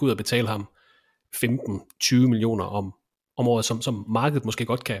bestemt ikke gå ud og betale ham 15-20 millioner om året, som markedet måske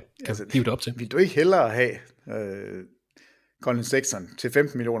godt kan hive det op til. Vil du ikke hellere have Colin Sexton til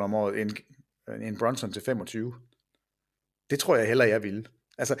 15 millioner om året end Brunson til 25? Det tror jeg hellere, jeg ville.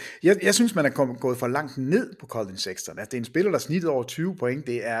 Altså, jeg synes, man er gået for langt ned på Colin Sexton. Altså, det er en spiller, der snittet over 20 point.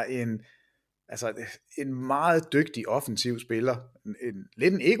 Det er en meget dygtig offensiv spiller.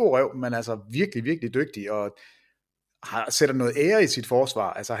 Lidt en ego-røv, men altså virkelig, virkelig dygtig, og sætter noget ære i sit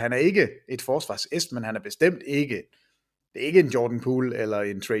forsvar. Altså, han er ikke et forsvarsæst, men han er bestemt ikke, det er ikke en Jordan Poole eller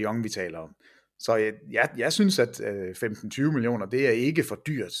en Trae Young, vi taler om. Så jeg synes, at 15-20 millioner, det er ikke for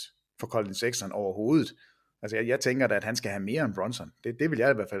dyrt for Colin Sexton overhovedet. Altså, jeg tænker da, at han skal have mere end Brunson. Det vil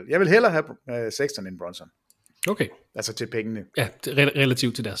jeg i hvert fald. Jeg vil hellere have Sexton end Brunson. Okay. Altså til pengene. Ja,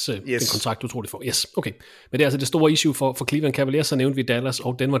 relativt til deres den kontrakt, du tror, de får. Yes, okay. Men det er altså det store issue for Cleveland Cavaliers, så nævnte vi Dallas,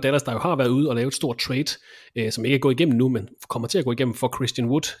 og Denver Dallas, der jo har været ude og lavet et stort trade, som ikke er gået igennem nu, men kommer til at gå igennem for Christian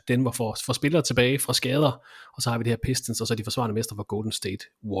Wood. Denver får spillere tilbage fra skader, og så har vi det her Pistons, og så de forsvarende mester for Golden State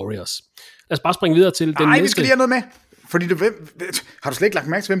Warriors. Lad os bare springe videre til den næste. Nej, vi skal lige have noget med. Fordi har du slet ikke lagt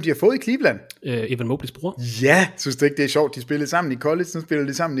mærke til, hvem de har fået i Cleveland? Evan Mobleys bror. Ja, synes du ikke, det er sjovt? De spillede sammen i college, nu spiller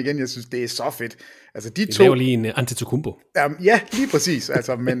de sammen igen. Jeg synes, det er så fedt. Altså, de laver lige en Antetokounmpo. Ja, lige præcis.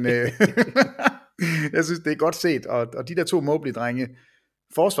 Altså, men jeg synes, det er godt set. Og de der to Mobley-drenge,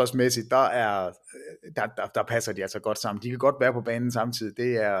 forsvarsmæssigt, der passer de altså godt sammen. De kan godt være på banen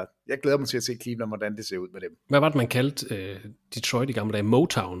samtidig. Jeg glæder mig til at se Cleveland, hvordan det ser ud med dem. Hvad var det, man kaldte Detroit i gamle dage?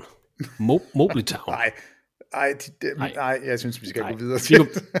 Motown? Mobleytown? Nej, jeg synes, vi skal gå videre til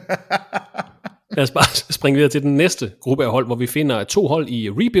Lad os bare springe videre til den næste gruppe af hold, hvor vi finder 2 hold i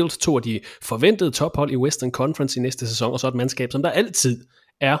rebuild, 2 af de forventede tophold i Western Conference i næste sæson, og så et mandskab, som der altid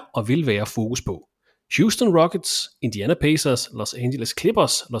er og vil være fokus på. Houston Rockets, Indiana Pacers, Los Angeles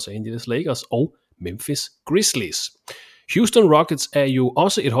Clippers, Los Angeles Lakers og Memphis Grizzlies. Houston Rockets er jo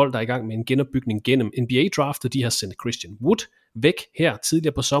også et hold, der er i gang med en genopbygning gennem NBA-draftet. De har sendt Christian Wood væk her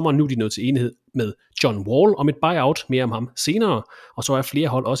tidligere på sommeren. Nu er de nået til enighed med John Wall om et buyout, mere om ham senere. Og så er flere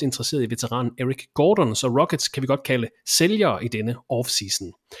hold også interesseret i veteranen Eric Gordon, så Rockets kan vi godt kalde sælgere i denne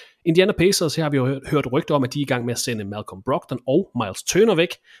offseason. Indiana Pacers, her har vi jo hørt rygter om, at de er i gang med at sende Malcolm Brogdon og Miles Turner væk.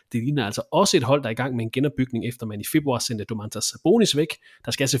 Det ligner altså også et hold, der er i gang med en genopbygning, efter man i februar sendte Domantas Sabonis væk.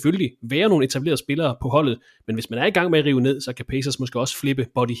 Der skal selvfølgelig være nogle etablerede spillere på holdet, men hvis man er i gang med at rive ned, så kan Pacers måske også flippe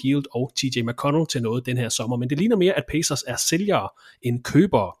Buddy Hield og TJ McConnell til noget den her sommer. Men det ligner mere, at Pacers er sælgere end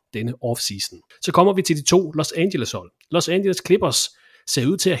købere denne offseason. Så kommer vi til de 2 Los Angeles hold. Los Angeles Clippers ser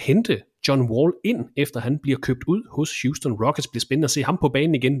ud til at hente John Wall ind, efter han bliver købt ud hos Houston Rockets. Det bliver spændende at se ham på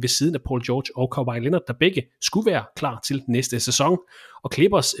banen igen ved siden af Paul George og Kawhi Leonard, der begge skulle være klar til næste sæson. Og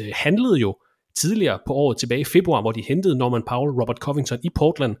Clippers handlede jo tidligere på året tilbage i februar, hvor de hentede Norman Powell, Robert Covington i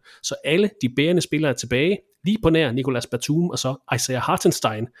Portland, så alle de bærende spillere er tilbage, lige på nær Nicolas Batum og så Isaiah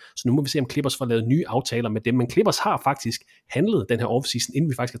Hartenstein. Så nu må vi se, om Clippers får lavet nye aftaler med dem, men Clippers har faktisk handlet den her offseason, inden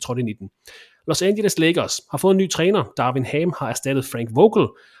vi faktisk er trådt ind i den. Los Angeles Lakers har fået en ny træner. Darvin Ham har erstattet Frank Vogel,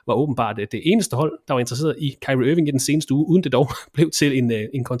 var åbenbart det eneste hold, der var interesseret i Kyrie Irving i den seneste uge, uden det dog blev til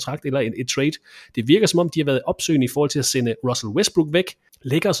en kontrakt eller et trade. Det virker som om, de har været opsøgende i forhold til at sende Russell Westbrook væk.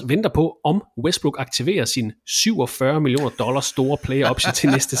 Lakers venter på, om Westbrook aktiverer sin $47 millioner store player option til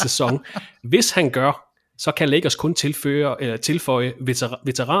næste sæson. Hvis han gør, så kan Lakers kun tilføje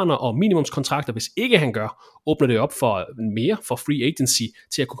veteraner og minimumskontrakter. Hvis ikke han gør, åbner det op for mere for free agency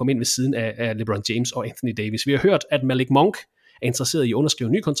til at kunne komme ind ved siden af LeBron James og Anthony Davis. Vi har hørt, at Malik Monk er interesseret i at underskrive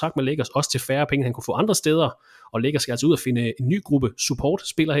en ny kontrakt med Lakers, også til færre penge, han kunne få andre steder. Og Lakers skal altså ud og finde en ny gruppe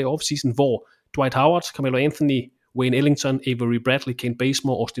support-spillere her i offseason, hvor Dwight Howard, Carmelo Anthony, Wayne Ellington, Avery Bradley, Kent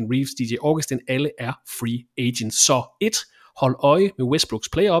Bazemore, Austin Reeves, DJ Augustin, alle er free agents. Så 1, hold øje med Westbrooks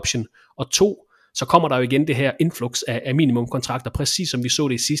player option, og 2, så kommer der jo igen det her influx af minimumkontrakter, præcis som vi så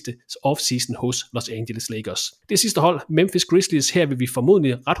det i sidste offseason hos Los Angeles Lakers. Det sidste hold, Memphis Grizzlies, her vil vi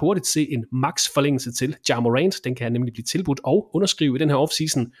formodentlig ret hurtigt se en max forlængelse til Ja Morant. Den kan nemlig blive tilbudt og underskrive i den her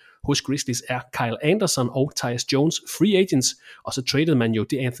offseason. Hos Grizzlies er Kyle Anderson og Tyus Jones free agents, og så traded man jo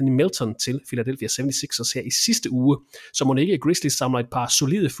Anthony Melton til Philadelphia 76ers her i sidste uge. Så må ikke Grizzlies samler et par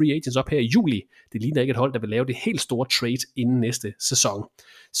solide free agents op her i juli. Det ligner ikke et hold, der vil lave det helt store trade inden næste sæson.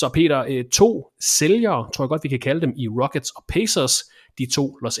 Så Peter, 2 sælgere, tror jeg godt vi kan kalde dem, i Rockets og Pacers, de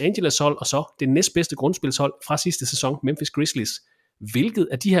 2 Los Angeles hold, og så det næstbedste grundspilshold fra sidste sæson, Memphis Grizzlies. Hvilket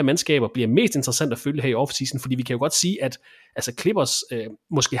af de her mandskaber bliver mest interessant at følge her i offseason, fordi vi kan jo godt sige, at altså Clippers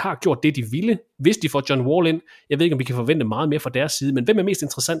måske har gjort det, de ville, hvis de får John Wall ind. Jeg ved ikke, om vi kan forvente meget mere fra deres side, men hvem er mest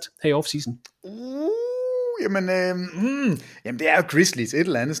interessant her i offseason? Jamen, det er jo Grizzlies et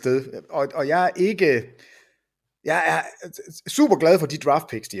eller andet sted, og jeg er super glad for de draft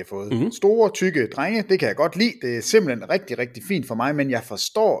picks, de har fået. Mm-hmm. Store, tykke drenge, det kan jeg godt lide. Det er simpelthen rigtig, rigtig fint for mig, men jeg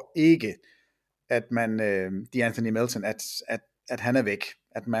forstår ikke, at man, Anthony Melton, at han er væk.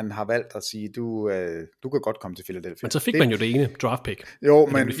 At man har valgt at sige, du kan godt komme til Philadelphia. Men så fik man jo det ene draft pick. Jo,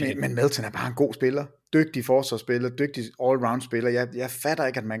 men Melton er bare en god spiller. Dygtig forsvarsspiller, dygtig all-round spiller. Jeg fatter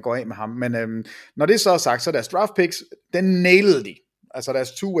ikke, at man går af med ham. Men når det så er sagt, så deres draft picks, den nailede de. Altså deres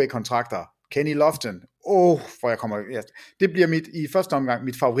two-way kontrakter. Kenny Lofton. Det bliver i første omgang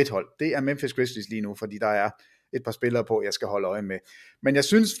mit favorithold. Det er Memphis Grizzlies lige nu, fordi der er et par spillere på, jeg skal holde øje med. Men jeg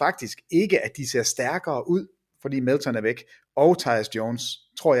synes faktisk ikke, at de ser stærkere ud, fordi Melton er væk, og Tyus Jones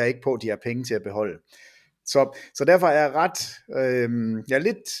tror jeg ikke på, at de har penge til at beholde. Så derfor er jeg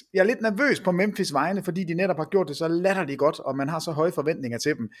jeg er lidt nervøs på Memphis vegne, fordi de netop har gjort det så latterligt godt, og man har så høje forventninger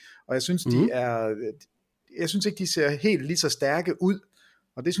til dem, og jeg synes, jeg synes ikke, de ser helt lige så stærke ud,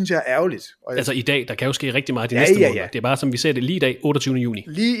 og det synes jeg er ærgerligt. Altså i dag, der kan jo ske rigtig meget de næste måneder. Det er bare som vi ser det lige i dag, 28. juni.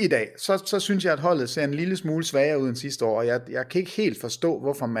 Lige i dag, så synes jeg, at holdet ser en lille smule svagere ud end sidste år, og jeg kan ikke helt forstå,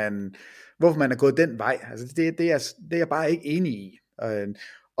 hvorfor man er gået den vej. Altså det er jeg bare ikke enig i.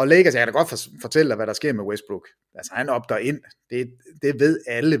 Og Lakers, jeg kan da godt fortælle dig, hvad der sker med Westbrook. Altså han opdager ind. Det ved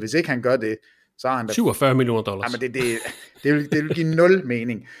alle. Hvis ikke han gør det, så har han da $47 million. Jamen det vil give 0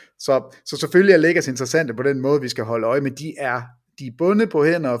 mening. Så selvfølgelig er Lakers interessante på den måde, vi skal holde øje med. De er bundet på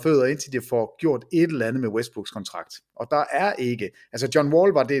hænder og fødder, indtil de får gjort et eller andet med Westbrooks kontrakt. Og der er ikke. Altså John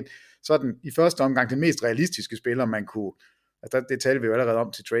Wall var det sådan i første omgang den mest realistiske spiller, man kunne. Altså det talte vi jo allerede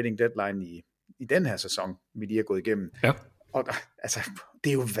om til trading deadline i den her sæson, vi lige har gået igennem. Ja. Og altså, det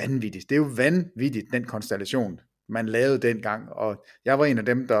er jo vanvittigt. Det er jo vanvittigt, den konstellation, man lavede dengang. Og jeg var en af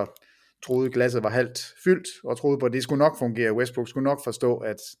dem, der troede, glasset var halvt fyldt, og troede på, at det skulle nok fungere. Westbrook skulle nok forstå,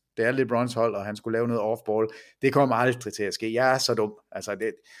 at det er LeBrons hold, og han skulle lave noget off-ball. Det kommer aldrig til at ske. Jeg er så dum.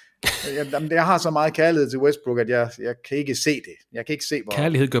 Altså, jeg har så meget kærlighed til Westbrook, at jeg kan ikke se det. Jeg kan ikke se, hvor...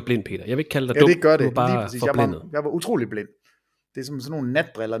 Kærlighed gør blind, Peter. Jeg vil ikke kalde dig dum. Det gør det. Du er bare forblindet. Jeg var utrolig blind. Det er som sådan nogle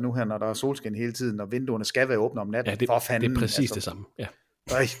natbriller nu her, når der er solskin hele tiden, og vinduerne skal være åbne om natten. Ja, det er præcis det samme. Ja.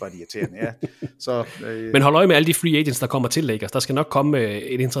 Hvor er det irriterende, ja. Så, Men hold øje med alle de free agents, der kommer til Lakers. Der skal nok komme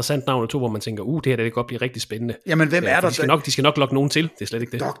et interessant navn eller to, hvor man tænker, det her det kan godt blive rigtig spændende. Jamen, hvem er der? De skal nok lokke nogen til, det er slet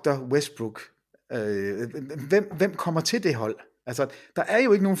ikke det. Dr. Westbrook. Hvem kommer til det hold? Altså, der er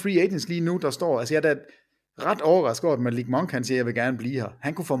jo ikke nogen free agents lige nu, der står. Altså, jeg er da ret overrasket over, at Malik Monk, han siger, jeg vil gerne blive her.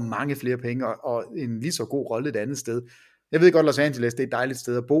 Han kunne få mange flere penge, og en lige så god rolle et andet sted. Jeg ved godt, Los Angeles, det er et dejligt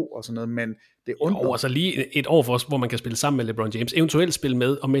sted at bo og sådan noget, men det undrer. Altså lige et år for os, hvor man kan spille sammen med LeBron James, eventuelt spille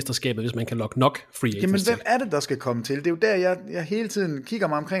med om mesterskabet, hvis man kan lokke nok free agents. Jamen, hvem er det, der skal komme til? Det er jo der, jeg hele tiden kigger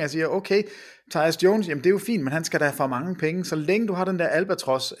mig omkring og siger, okay, Tyus Jones, jamen det er jo fint, men han skal da have for mange penge, så længe du har den der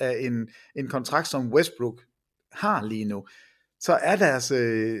albatros af en kontrakt, som Westbrook har lige nu, så er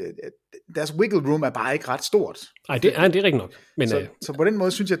deres wiggle room er bare ikke ret stort. Nej, det er rigtig nok. Men, så på den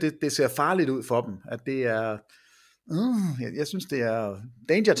måde synes jeg, det ser farligt ud for dem, at det er... jeg synes, det er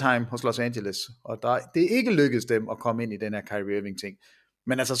danger time hos Los Angeles, og det er ikke lykkedes dem at komme ind i den her Kyrie Irving ting.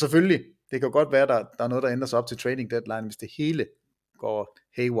 Men altså selvfølgelig, det kan godt være, der er noget, der ændrer sig op til trading deadline, hvis det hele går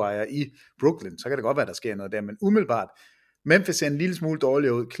haywire i Brooklyn, så kan det godt være, der sker noget der, men umiddelbart, Memphis ser en lille smule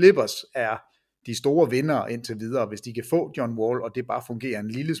dårligere ud. Clippers er de store vindere indtil videre, hvis de kan få John Wall, og det bare fungerer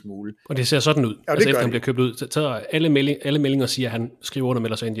en lille smule. Og det ser sådan ud, ja, altså efter han bliver købt ud. Så alle meldinger siger, at han skriver under med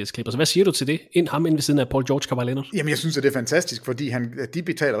Los Angeles Clippers. Hvad siger du til det? Ham ind ved siden af Paul George, Kawhi Leonard? Jamen, jeg synes, at det er fantastisk, fordi de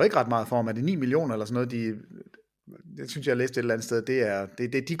betaler jo ikke ret meget for ham. Er det 9 millioner eller sådan noget? Det synes jeg læste et eller andet sted. Det er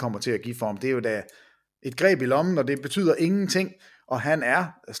det, de kommer til at give for ham. Det er jo da et greb i lommen, og det betyder ingenting. Og han er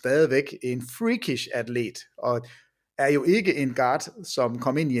stadigvæk en freakish atlet. Og er jo ikke en guard, som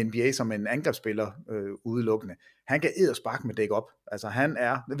kom ind i NBA som en angrebsspiller udelukkende. Han kan edderspark med dæk op. Altså han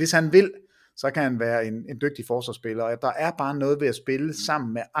er, hvis han vil, så kan han være en dygtig forsvarsspiller, og der er bare noget ved at spille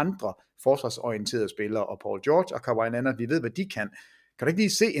sammen med andre forsvarsorienterede spillere, og Paul George og Kawhi Leonard, vi ved, hvad de kan. Kan du ikke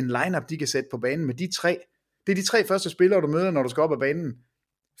lige se en lineup, de kan sætte på banen med de tre? Det er de tre første spillere, du møder, når du skal op ad banen.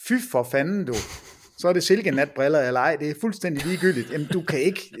 Fy for fanden, du. Så er det silkenatbriller eller ej, det er fuldstændig ligegyldigt. Jamen, du kan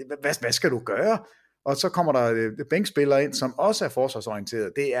ikke, hvad skal du gøre? Og så kommer der bænkspillere ind, som også er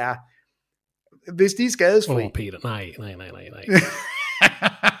forsvarsorienteret. Det er, hvis de er skadesfri. Peter, nej.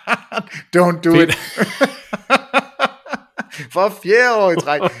 Don't do it. For 4. år i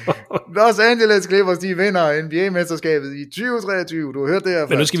træk. Los Angeles Clippers, de vinder NBA-mesterskabet i 2023. Du har hørt det her.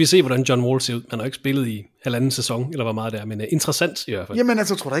 Men nu skal vi se, hvordan John Wall ser ud. Han har ikke spillet i 1,5 sæson, eller hvor meget det er, men interessant i hvert fald. Jamen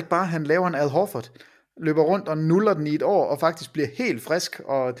altså, tror du ikke bare, han laver en Al Horford, løber rundt og nuller den i et år, og faktisk bliver helt frisk,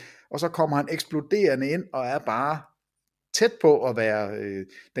 og så kommer han eksploderende ind, og er bare tæt på at være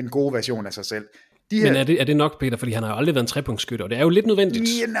den gode version af sig selv. Men er det nok, Peter, fordi han har jo aldrig været en trepunktsskytter, og det er jo lidt nødvendigt.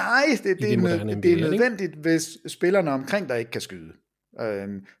 Ja, nej, det er nødvendigt, hvis spillerne omkring der ikke kan skyde.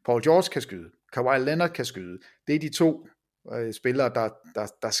 Paul George kan skyde, Kawhi Leonard kan skyde. Det er de to spillere,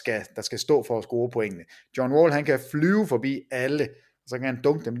 der skal stå for at score pointene. John Wall, han kan flyve forbi alle, og så kan han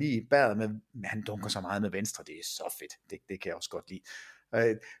dunke dem lige i bæret, men han dunker så meget med venstre, det er så fedt, det kan jeg også godt lide.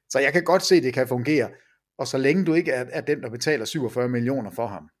 Så jeg kan godt se, at det kan fungere, og så længe du ikke er den, der betaler 47 millioner for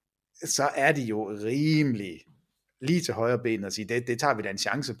ham, så er de jo rimelig lige til højre ben og sige, det tager vi da en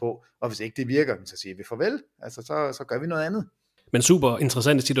chance på, og hvis ikke det virker, så siger vi farvel, altså så gør vi noget andet. Men super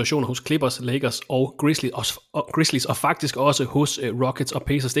interessante situationer hos Clippers, Lakers og Grizzlies, og faktisk også hos Rockets og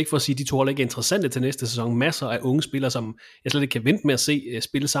Pacers. Det er ikke for at sige, at de to hold ikke er interessante til næste sæson. Masser af unge spillere, som jeg slet ikke kan vente med at se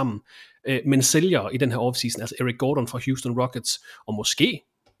spille sammen, men sælger i den her offseason, altså Eric Gordon fra Houston Rockets, og måske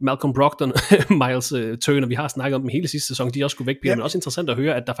Malcolm Brogdon, Miles Turner, vi har snakket om dem hele sidste sæson, de også skulle væk, Peter, men også interessant at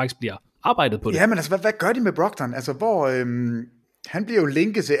høre, at der faktisk bliver arbejdet på det. Ja, men altså, hvad gør de med Brogdon? Altså, hvor han bliver jo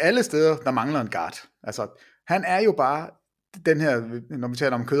linket til alle steder, der mangler en guard. Altså, han er jo bare den her, når vi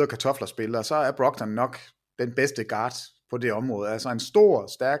taler om kød- og kartofler-spillere, så er Brogdon nok den bedste guard på det område. Altså en stor,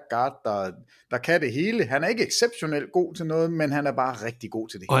 stærk guard, der kan det hele. Han er ikke exceptionelt god til noget, men han er bare rigtig god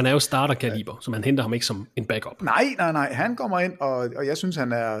til det hele. Og han er jo starter-kaliber, så man henter ham ikke som en backup. Nej. Han kommer ind, og jeg synes,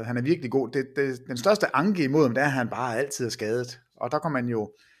 han er virkelig god. Den største anke imod ham, det er, at han bare altid er skadet. Og der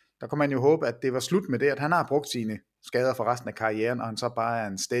kan man jo håbe, at det var slut med det, at han har brugt sine skader for resten af karrieren, og han så bare er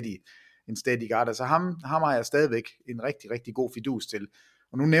en steady guard. Altså ham har jeg stadigvæk en rigtig, rigtig god fidus til.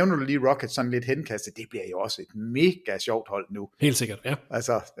 Og nu nævner du lige Rockets sådan lidt henkastet. Det bliver jo også et mega sjovt hold nu. Helt sikkert, ja.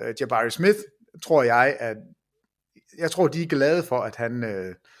 Altså, Jabari Smith, tror jeg tror, de er glade for,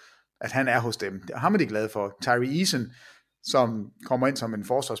 at han er hos dem. Ham er de glade for. Tyree Eason, som kommer ind som en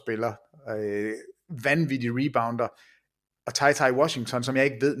forsvarsspiller, vanvittig rebounder, og Ty Washington, som jeg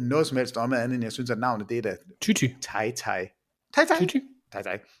ikke ved noget som helst om andet, end jeg synes, at navnet det er da... Ty.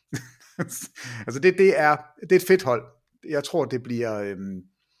 Altså det er et fedt hold. Jeg tror, det bliver...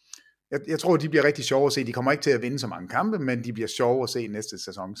 Jeg tror, de bliver rigtig sjove at se. De kommer ikke til at vinde så mange kampe, men de bliver sjove at se næste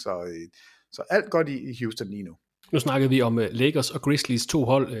sæson. Så alt godt i Houston lige nu. Nu snakkede vi om Lakers og Grizzlies, to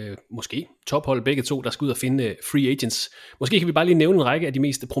hold, måske tophold begge to, der skal ud og finde free agents. Måske kan vi bare lige nævne en række af de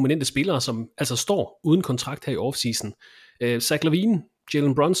mest prominente spillere, som altså står uden kontrakt her i offseason. Zach LaVine,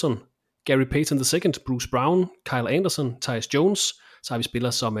 Jalen Brunson, Gary Payton II, Bruce Brown, Kyle Anderson, Tyus Jones. Så har vi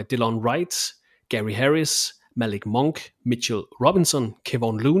spillere som Delon Wright, Gary Harris, Malik Monk, Mitchell Robinson,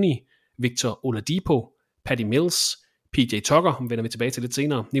 Kevon Looney, Victor Oladipo, Patty Mills, PJ Tucker, vender vi tilbage til lidt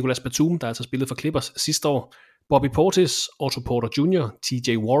senere, Nicolas Batum, der altså spillede for Clippers sidste år, Bobby Portis, Otto Porter Jr.,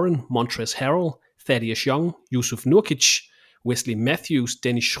 TJ Warren, Montrezl Harrell, Thaddeus Young, Yusuf Nurkic, Wesley Matthews,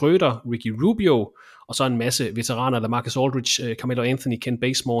 Dennis Schröder, Ricky Rubio, og så en masse veteraner, LaMarcus Aldridge, Carmelo Anthony, Ken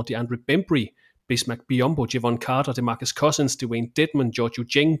Bazemore, DeAndre Bembry, Bismack Biyombo, Javon Carter, DeMarcus Cousins, Dwayne Dedmon, Giorgio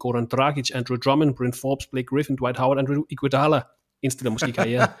Dieng, Goran Dragic, Andrew Drummond, Bryn Forbes, Blake Griffin, Dwight Howard, Andrew Iguodala, indstiller måske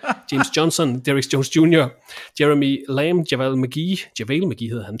karriere, James Johnson, Derrick Jones Jr., Jeremy Lamb, JaVale McGee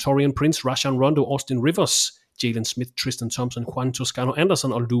hedder han, Taurean Prince, Rajon Rondo, Austin Rivers, Jalen Smith, Tristan Thompson, Juan Toscano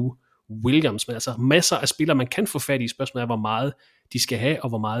Anderson og Lou Williams. Men altså masser af spillere, man kan få fat i. Spørgsmålet er, hvor meget de skal have, og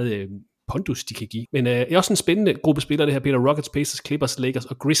hvor meget pondus de kan give. Men det er også en spændende gruppe spillere, det her, Peter. Rockets, Pacers, Clippers, Lakers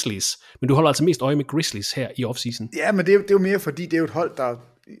og Grizzlies. Men du holder altså mest øje med Grizzlies her i offseason. Ja, men det er jo mere, fordi det er jo et hold, der,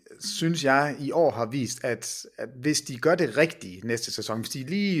 synes jeg, i år har vist, at hvis de gør det rigtige næste sæson, hvis de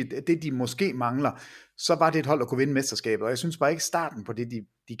lige det, de måske mangler, så var det et hold, der kunne vinde mesterskabet. Og jeg synes bare ikke starten på det,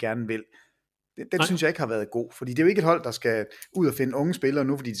 de gerne vil. Den synes jeg ikke har været god, fordi det er jo ikke et hold, der skal ud og finde unge spillere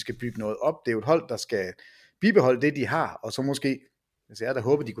nu, fordi de skal bygge noget op. Det er jo et hold, der skal bibeholde det, de har, og så måske Altså jeg havde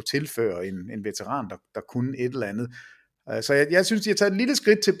håbet, de kunne tilføre en veteran, der kunne et eller andet. Så jeg synes, de har taget et lille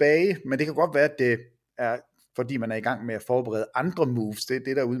skridt tilbage, men det kan godt være, at det er, fordi man er i gang med at forberede andre moves. Det er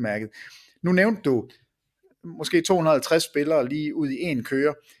det, der er udmærket. Nu nævnte du måske 250 spillere lige ud i en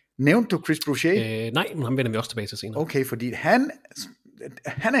køre. Nævnte du Chris Boucher? Nej, men ham vender vi også tilbage til senere. Okay, fordi han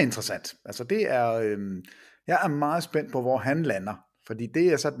er interessant. Altså det er, jeg er meget spændt på, hvor han lander. Fordi det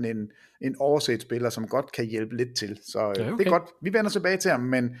er sådan en overset spiller, som godt kan hjælpe lidt til. Så okay. Det er godt. Vi vender tilbage til ham,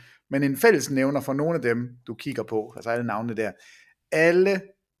 men en fællesnævner for nogle af dem, du kigger på, altså alle navnene der, alle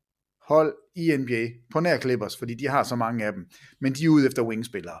hold i NBA på nær Clippers, fordi de har så mange af dem, men de er ude efter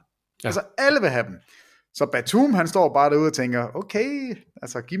wingspillere. Ja. Altså alle vil have dem. Så Batum, han står bare derude og tænker, okay,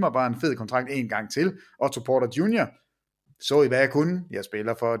 altså giv mig bare en fed kontrakt en gang til. Otto Porter Jr., så I hvad jeg kunne. Jeg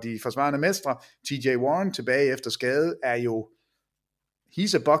spiller for de forsvarende mestre. TJ Warren tilbage efter skade er jo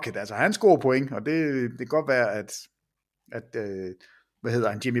he's a bucket, altså han scorer point, og det kan godt være, at hvad hedder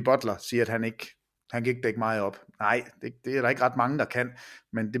han, Jimmy Butler siger, at han kan ikke dække meget op. Nej, det er der ikke ret mange, der kan,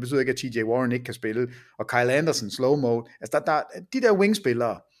 men det betyder ikke, at TJ Warren ikke kan spille, og Kyle Anderson, slow mode, altså der de der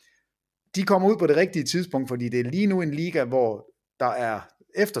wingspillere, de kommer ud på det rigtige tidspunkt, fordi det er lige nu en liga, hvor der er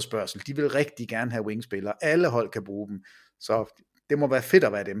efterspørgsel, de vil rigtig gerne have wingspillere, alle hold kan bruge dem, så det må være fedt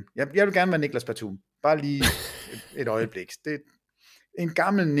at være dem. Jeg vil gerne være Nicolas Batum, bare lige et øjeblik. Det en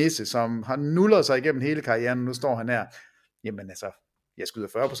gammel nisse, som har nullet sig igennem hele karrieren, og nu står han her. Jamen altså, jeg skyder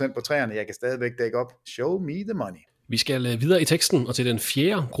 40% på træerne, jeg kan stadigvæk dække op. Show me the money. Vi skal videre i teksten og til den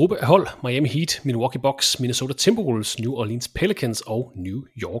fjerde gruppe af hold. Miami Heat, Milwaukee Bucks, Minnesota Timberwolves, New Orleans Pelicans og New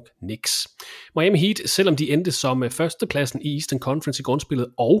York Knicks. Miami Heat, selvom de endte som førstepladsen i Eastern Conference i grundspillet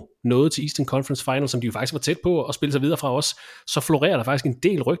og nåede til Eastern Conference Final, som de jo faktisk var tæt på at spille sig videre fra os, så florerer der faktisk en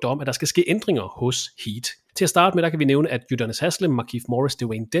del rygter om, at der skal ske ændringer hos Heat. Til at starte med, der kan vi nævne, at Udonis Haslem, Markieff Morris,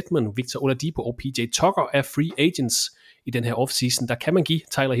 Dwayne Dedmon, Victor Oladipo og PJ Tucker er free agents i den her offseason. Der kan man give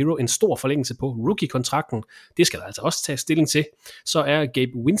Tyler Hero en stor forlængelse på rookie-kontrakten. Det skal der altså også tage stilling til. Så er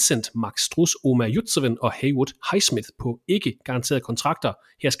Gabe Vincent, Max Strus, Omer Yurtseven og Haywood Highsmith på ikke garanterede kontrakter.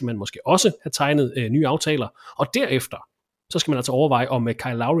 Her skal man måske også have tegnet nye aftaler. Og derefter, så skal man altså overveje, om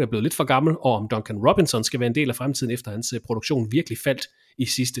Kyle Lowry er blevet lidt for gammel, og om Duncan Robinson skal være en del af fremtiden, efter hans produktion virkelig faldt i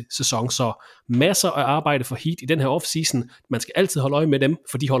sidste sæson. Så masser af arbejde for Heat i den her offseason. Man skal altid holde øje med dem,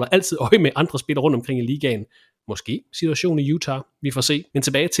 for de holder altid øje med andre spillere rundt omkring i ligaen. Måske situationen i Utah, vi får se. Men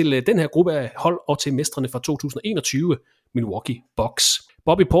tilbage til den her gruppe af hold og til mestrene fra 2021, Milwaukee Bucks.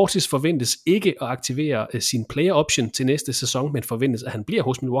 Bobby Portis forventes ikke at aktivere sin player option til næste sæson, men forventes, at han bliver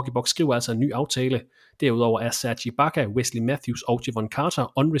hos Milwaukee Bucks, skriver altså en ny aftale. Derudover er Serge Ibaka, Wesley Matthews og Javon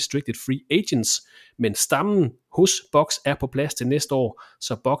Carter unrestricted free agents, men stammen hos Bucks er på plads til næste år,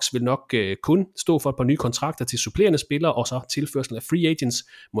 så Bucks vil nok kun stå for et par nye kontrakter til supplerende spillere, og så tilførsel af free agents,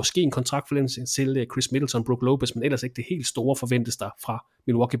 måske en kontraktforlængelse til Chris Middleton, Brook Lopez, men ellers ikke det helt store forventes der fra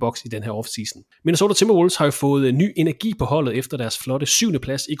Milwaukee Bucks i den her offseason. Minnesota Timberwolves har jo fået ny energi på holdet efter deres flotte 7.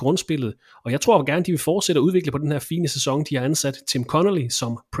 plads i grundspillet, og jeg tror gerne, de vil fortsætte at udvikle på den her fine sæson. De har ansat Tim Connolly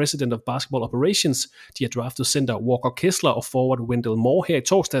som President of Basketball Operations. De har draftet center Walker Kessler og forward Wendell Moore her i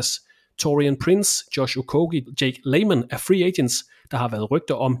torsdags. Taurean Prince, Josh Okogie, Jake Layman er free agents. Der har været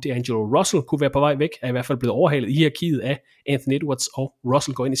rygter om, at D'Angelo Russell kunne være på vej væk, er i hvert fald blevet overhalet i hierarkiet af Anthony Edwards, og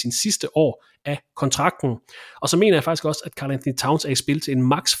Russell går ind i sin sidste år af kontrakten. Og så mener jeg faktisk også, at Karl Anthony Towns er i spil til en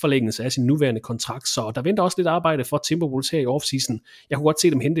max-forlængelse af sin nuværende kontrakt, så der venter også lidt arbejde for Timberwolves her i offseason. Jeg kunne godt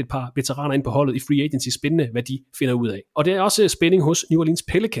se dem hente et par veteraner ind på holdet i free agency, spændende, hvad de finder ud af. Og det er også spænding hos New Orleans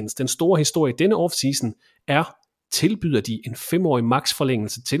Pelicans. Den store historie i denne offseason er, tilbyder de en 5-årig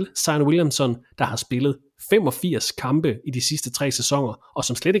max-forlængelse til Zion Williamson, der har spillet 85 kampe i de sidste 3 sæsoner, og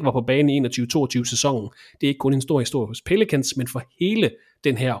som slet ikke var på banen i 21-22 sæsonen. Det er ikke kun en stor historie hos Pelicans, men for hele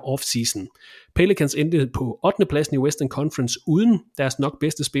den her offseason. Pelicans endte på 8. pladsen i Western Conference uden deres nok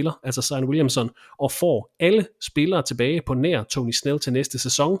bedste spiller, altså Zion Williamson, og får alle spillere tilbage på nær Tony Snell til næste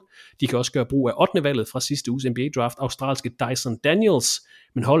sæson. De kan også gøre brug af 8. valget fra sidste uges NBA-draft, australske Dyson Daniels,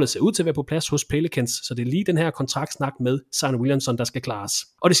 men holdet ser ud til at være på plads hos Pelicans, så det er lige den her kontraktsnak med Zion Williamson, der skal klares.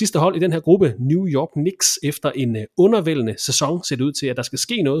 Og det sidste hold i den her gruppe, New York Knicks, efter en undervældende sæson ser det ud til, at der skal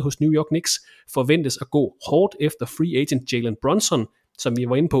ske noget hos New York Knicks, forventes at gå hårdt efter free agent Jalen Brunson, som vi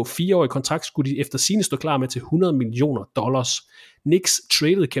var inde på, 4-årig kontrakt skulle de efter sine stå klar med til $100 million. Knicks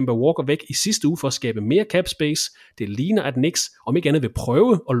traded Kemba Walker væk i sidste uge for at skabe mere cap space. Det ligner, at Knicks om ikke andet vil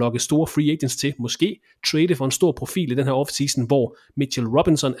prøve at lokke store free agents til, måske trade for en stor profil i den her offseason, hvor Mitchell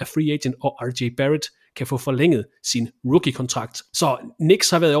Robinson er free agent, og RJ Barrett kan få forlænget sin rookie-kontrakt. Så Knicks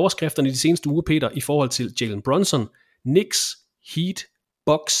har været i overskrifterne i de seneste uger, Peter, i forhold til Jalen Brunson. Knicks, Heat,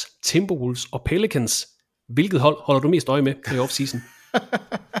 Bucks, Timberwolves og Pelicans. Hvilket hold holder du mest øje med i offseason?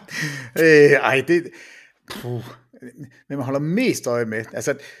 man holder mest øje med.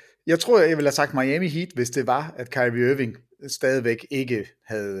 Altså, jeg tror, jeg ville have sagt Miami Heat, hvis det var, at Kyrie Irving stadigvæk ikke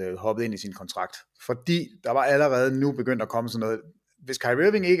havde hoppet ind i sin kontrakt. Fordi der var allerede nu begyndt at komme sådan noget. Hvis Kyrie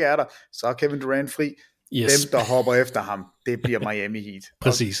Irving ikke er der, så er Kevin Durant fri. Yes. Dem, der hopper efter ham, det bliver Miami Heat.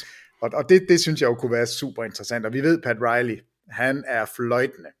 Præcis. Og det synes jeg jo kunne være super interessant. Og vi ved, Pat Riley, han er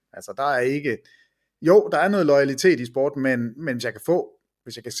fløjtende. Altså, der er ikke... Jo, der er noget loyalitet i sporten, men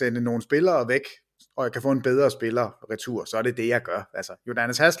hvis jeg kan sende nogle spillere væk, og jeg kan få en bedre spiller retur, så er det det, jeg gør. Altså,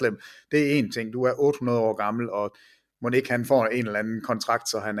 Udonis Haslem, det er en ting. Du er 800 år gammel, og må ikke han får en eller anden kontrakt,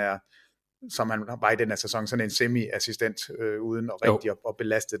 så han er, som han var i den her sæson, sådan en semi-assistent, uden at rigtig at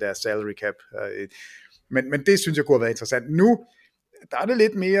belaste deres salary cap. Men det synes jeg kunne have været interessant. Nu, der er det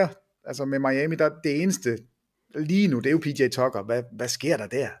lidt mere, altså med Miami, der det eneste lige nu, det er jo PJ Tucker. Hvad sker der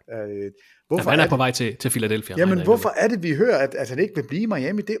der? Hvorfor han er på vej til Philadelphia. Jamen, hvorfor er det, vi hører, at han ikke vil blive i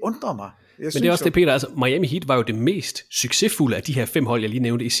Miami? Det undrer mig. Men det er også det, Peter. Altså, Miami Heat var jo det mest succesfulde af de her 5 hold, jeg lige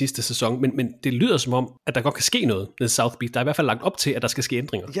nævnte i sidste sæson. Men det lyder som om, at der godt kan ske noget med South Beach. Der er i hvert fald lagt op til, at der skal ske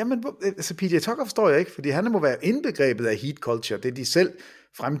ændringer. Jamen, altså PJ Tucker forstår jeg ikke, fordi han må være indbegrebet af Heat culture. Det de selv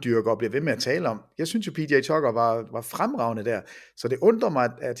fremdyrker og bliver ved med at tale om. Jeg synes jo, PJ Tucker var fremragende der. Så det undrer mig,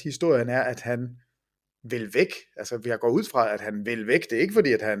 at historien er, at han vil væk. Altså, vi har gået ud fra, at han vil væk. Det er ikke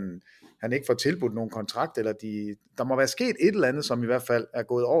fordi, at han ikke får tilbudt nogen kontrakt, eller der må være sket et eller andet, som i hvert fald er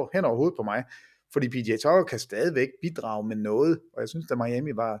gået hen over hovedet på mig, fordi PJ Tucker kan stadigvæk bidrage med noget, og jeg synes, at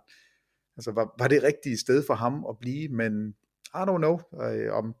Miami var det rigtige sted for ham at blive, men I don't know.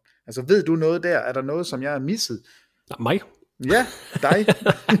 Altså, ved du noget der? Er der noget, som jeg har misset? Mig? Ja, dig.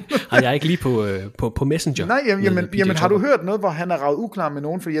 Har jeg ikke lige på Messenger? Nej, jamen har du hørt noget, hvor han er ravet uklar med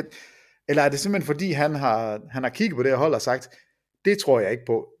nogen, fordi eller er det simpelthen fordi, han har kigget på det her hold og sagt, det tror jeg ikke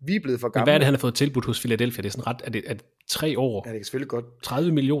på. Vi er blevet for gamle. Hvad er det, han har fået tilbudt hos Philadelphia? Det er sådan ret, er det 3 år? Ja, det kan selvfølgelig godt.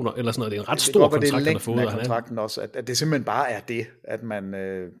 30 millioner eller sådan noget. Det er en ret stor kontrakt, han har fået. Det er kontrakten også, at det simpelthen bare er det, at man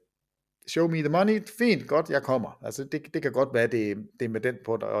show me the money, fint, godt, jeg kommer. Altså det kan godt være, det er med den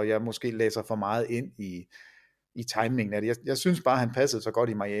på, og jeg måske læser for meget ind i timingen af det. Jeg synes bare, han passede så godt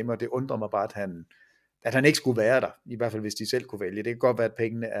i Miami, og det undrer mig bare, at han ikke skulle være der, i hvert fald hvis de selv kunne vælge. Det kan godt være, at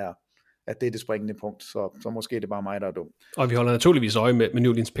pengene er at det er det springende punkt, så måske er det bare mig, der er dum. Og vi holder naturligvis øje med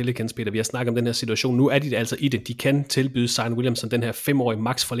New Orleans Pelicans, Peter. Vi har snakket om den her situation. Nu er de altså i det. De kan tilbyde Zion Williamson den her 5-årige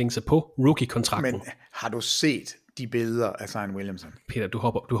max forlængelse på rookie-kontrakten. Men har du set de billeder af Zion Williamson? Peter, du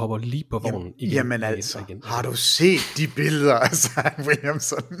hopper lige på vognen igen. Jamen altså, har du set de billeder af Zion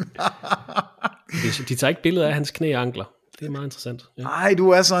Williamson? De tager ikke billeder af hans knæ og ankler. Det er meget interessant. Nej, du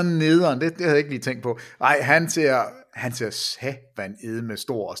er så nederen. Det havde jeg ikke lige tænkt på. Nej, han ser sævandet med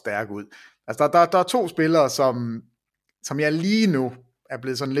stor og stærk ud. Altså, der er 2 spillere, som jeg lige nu er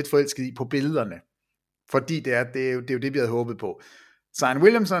blevet sådan lidt forelsket i på billederne. Fordi det er jo det, vi havde håbet på. Zion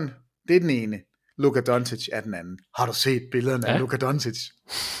Williamson, det er den ene. Luka Doncic er den anden. Har du set billederne af Luka Doncic?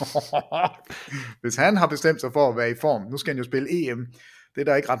 Hvis han har bestemt sig for at være i form, nu skal han jo spille EM. Det er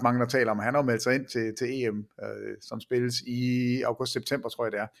der ikke ret mange, der taler om. Han har meldt sig ind til EM, som spilles i august-september, tror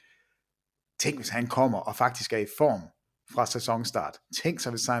jeg det er. Tænk, hvis han kommer og faktisk er i form fra sæsonstart. Tænk så,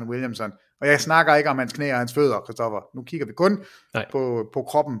 hvis Zion Williamson, og jeg snakker ikke om hans knæ og hans fødder, Christoffer. Nu kigger vi kun på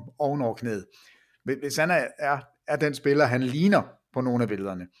kroppen ovenover knæet. Hvis han er den spiller, han ligner på nogle af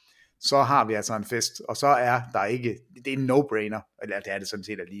billederne, så har vi altså en fest, og så er der ikke, det er en no-brainer, eller det er det sådan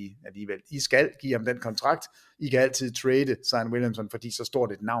set alligevel. I skal give ham den kontrakt, I kan altid trade Zion Williamson, fordi så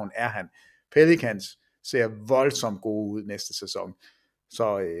stort et navn er han. Pelicans ser voldsomt gode ud næste sæson,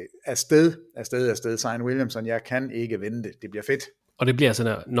 så afsted, Zion Williamson, jeg kan ikke vente, det bliver fedt. Og det bliver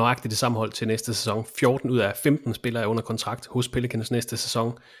altså nøjagtigt det samme hold til næste sæson. 14 ud af 15 spillere er under kontrakt hos Pelicans næste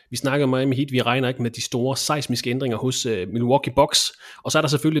sæson. Vi snakker om Miami Heat, vi regner ikke med de store seismiske ændringer hos Milwaukee Bucks. Og så er der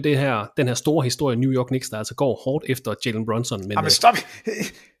selvfølgelig den her store historie, New York Knicks, der altså går hårdt efter Jalen Brunson. Men stop!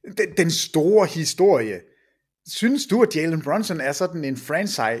 Den store historie. Synes du, at Jalen Brunson er sådan en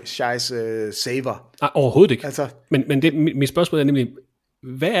franchise-saver? Nej, overhovedet ikke. Altså, men mit spørgsmål er nemlig,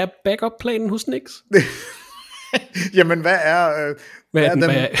 hvad er backup-planen hos Knicks? Jamen, hvad er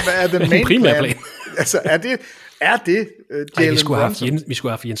den main plan? Altså, er det Jalen Brunson? Vi skulle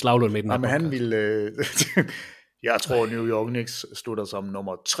have haft Jens Lavlund med den. Jamen, han ville... jeg tror, New York Knicks slutter som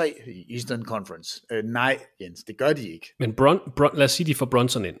nummer 3 i Eastern Conference. Nej, Jens, det gør de ikke. Men lad os sige, de får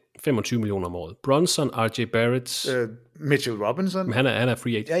Brunson ind. 25 millioner om året. Brunson, R.J. Barrett... Mitchell Robinson. Men han er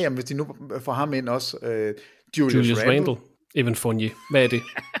free agent. Ja, jamen, hvis de nu får ham ind også... Julius Randle. Evan Fournier. Hvad er det?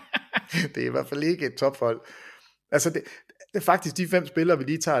 Det er i hvert fald ikke et tophold. Altså, det er faktisk de 5 spillere, vi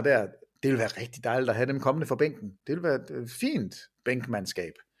lige tager der, det vil være rigtig dejligt at have dem kommende fra bænken. Det vil være et fint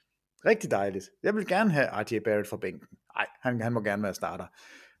bænkmandskab. Rigtig dejligt. Jeg vil gerne have R.J. Barrett fra bænken. Nej, han må gerne være starter.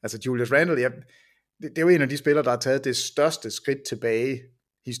 Altså, Julius Randle, det er jo en af de spillere, der har taget det største skridt tilbage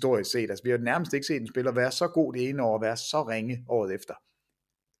historisk set. Altså, vi har nærmest ikke set en spiller være så god det ene år, og være så ringe året efter.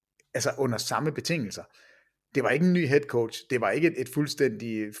 Altså, under samme betingelser. Det var ikke en ny head coach. Det var ikke et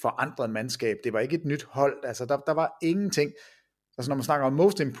fuldstændig forandret mandskab. Det var ikke et nyt hold. Altså, der var ingenting. Altså, når man snakker om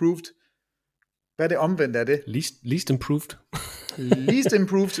most improved, hvad er det omvendt af det? Least improved. Least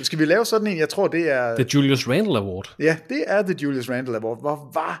improved. Skal vi lave sådan en? Jeg tror, det er... The Julius Randle Award. Ja, det er The Julius Randle Award.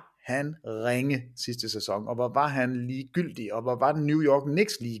 Hvor var han ringe sidste sæson, og hvor var han ligegyldig, og hvor var den New York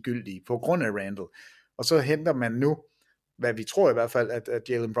Knicks ligegyldige på grund af Randle. Og så henter man nu, hvad vi tror i hvert fald, at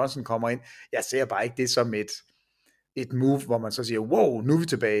Jalen Brunson kommer ind. Jeg ser bare ikke det som et move, hvor man så siger, wow, nu er vi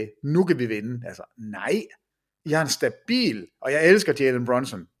tilbage, nu kan vi vinde. Altså, nej, jeg er en stabil, og jeg elsker Jalen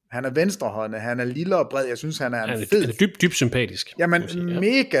Brunson. Han er venstrehåndet, han er lille og bred, jeg synes, han er en fed. Han er dybt sympatisk. Jamen,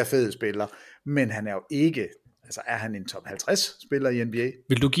 mega fed spiller, men han er jo ikke, altså er han en top 50 spiller i NBA?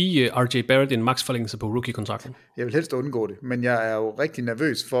 Vil du give RJ Barrett en max-forlængelse på rookie-kontrakten? Jeg vil helst undgå det, men jeg er jo rigtig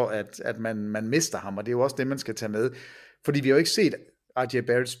nervøs for, at man mister ham, og det er jo også det, man skal tage med. Fordi vi har jo ikke set RJ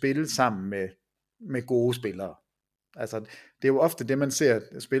Barrett spille sammen med gode spillere. Altså, det er jo ofte det, man ser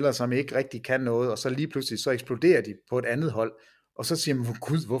spillere, som ikke rigtig kan noget, og så lige pludselig så eksploderer de på et andet hold, og så siger man,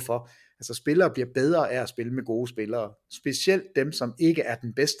 gud, hvorfor? Altså, spillere bliver bedre af at spille med gode spillere, specielt dem, som ikke er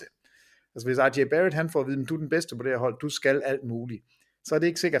den bedste. Altså, hvis RJ Barrett, han får at vide, du er den bedste på det her hold, du skal alt muligt, så er det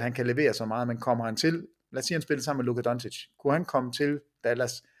ikke sikkert, at han kan levere så meget, men kommer han til, lad os sige, han spiller sammen med Luka Doncic, kunne han komme til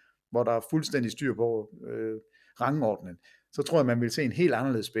Dallas, hvor der er fuldstændig styr på rangordnen, så tror jeg, man vil se en helt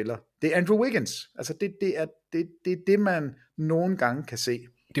anderledes spiller. Det er Andrew Wiggins. Altså, det er det, man nogle gange kan se.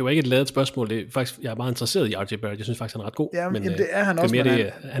 Det var ikke et ladet spørgsmål. Det er faktisk, jeg er meget interesseret i RJ Barrett. Jeg synes faktisk, han er ret god. Ja, men det er han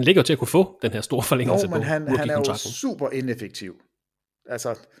også. Han ligger til at kunne få den her store forlængelse på rookie-kontrakten. Han er jo super ineffektiv.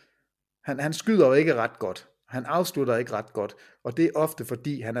 Altså, han skyder jo ikke ret godt. Han afslutter ikke ret godt. Og det er ofte,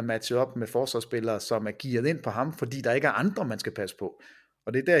 fordi han er matchet op med forsvarsspillere, som er gearet ind på ham, fordi der ikke er andre, man skal passe på.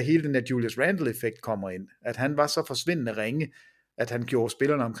 Og det er der hele den der Julius Randle-effekt kommer ind. At han var så forsvindende ringe, at han gjorde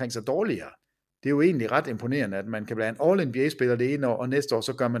spillerne omkring sig dårligere. Det er jo egentlig ret imponerende, at man kan blive en All-NBA-spiller det ene år, og næste år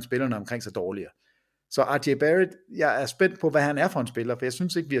så gør man spillerne omkring sig dårligere. Så RJ Barrett, jeg er spændt på, hvad han er for en spiller, for jeg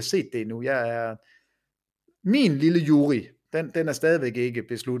synes ikke, vi har set det endnu. Min lille jury, den er stadigvæk ikke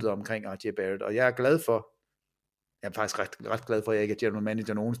besluttet omkring RJ Barrett, og jeg er glad for, jeg er faktisk ret glad for, at jeg ikke er general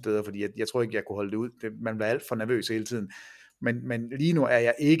manager nogen steder, fordi jeg tror ikke, jeg kunne holde det ud. Man bliver alt for nervøs hele tiden. Men lige nu er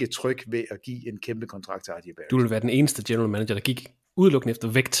jeg ikke tryg ved at give en kæmpe kontrakt til RJ Barrett. Du vil være den eneste general manager, der gik udelukkende efter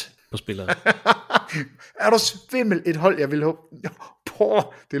vægt på spillere. Er du svimmel et hold, jeg vil håbe?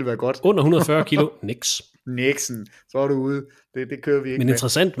 Det vil være godt. Under 140 kilo, niks. Nixon, så er du ude. Det kører vi ikke. Men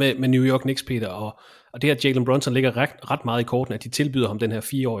interessant med New York Knicks, Peter, og det her Jalen Brunson ligger ret meget i korten, at de tilbyder ham den her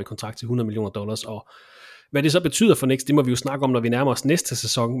 4-årige kontrakt til $100 million, og hvad det så betyder for Knicks, det må vi jo snakke om, når vi nærmer os næste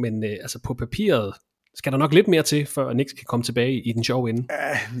sæson, men altså på papiret skal der nok lidt mere til, før Knicks kan komme tilbage i den sjove ende.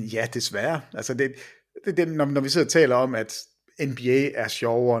 Ja, desværre. Altså når vi sidder og taler om, at NBA er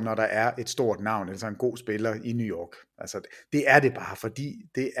sjovere, når der er et stort navn, altså en god spiller i New York. Altså, det er det bare, fordi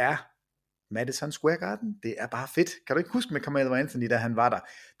det er Madison Square Garden. Det er bare fedt. Kan du ikke huske med Carmelo Anthony, da han var der?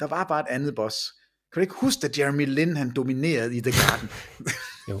 Der var bare et andet boss. Kan du ikke huske, at Jeremy Lin, han dominerede i The Garden?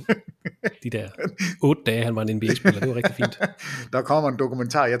 Jo, de der 8 dage, han var en NBA-spiller, det var rigtig fint. Der kommer en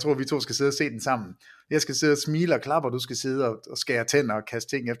dokumentar, jeg tror, vi to skal sidde og se den sammen. Jeg skal sidde og smile og klappe, og du skal sidde og skære tænder og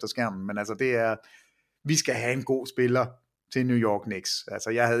kaste ting efter skærmen. Men altså, vi skal have en god spiller til New York Knicks. Altså,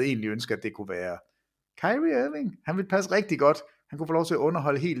 jeg havde egentlig ønsket, at det kunne være Kyrie Irving. Han ville passe rigtig godt. Han kunne få lov til at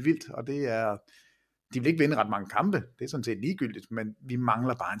underholde helt vildt, og de vil ikke vinde ret mange kampe. Det er sådan set ligegyldigt, men vi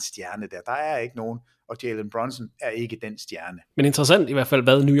mangler bare en stjerne der. Der er ikke nogen, og Jalen Brunson er ikke den stjerne. Men interessant i hvert fald,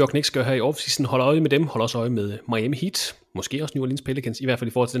 hvad New York Knicks gør her i offseason. Hold øje med dem, hold også øje med Miami Heat, måske også New Orleans Pelicans, i hvert fald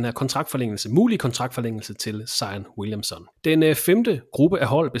i forhold til den her mulige kontraktforlængelse til Zion Williamson. Den 5. gruppe af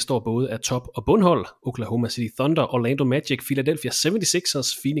hold består både af top- og bundhold, Oklahoma City Thunder, Orlando Magic, Philadelphia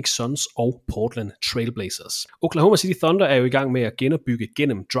 76ers, Phoenix Suns og Portland Trail Blazers. Oklahoma City Thunder er jo i gang med at genopbygge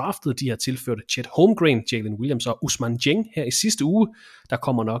gennem draftet. De har tilført Chet Holmgren, Jalen Williams og Ousmane Dieng her i sidste uge. Der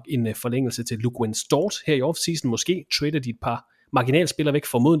kommer nok en forlængelse til Luguentz Dort her i offseason. Måske trader de et par marginalspillere væk,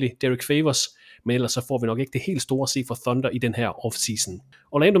 formodentlig Derek Favors, men ellers så får vi nok ikke det helt store at se for Thunder i den her offseason.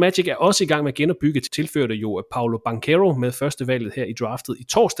 Orlando Magic er også i gang med at genopbygge, tilførte jo Paolo Banchero med førstevalget her i draftet i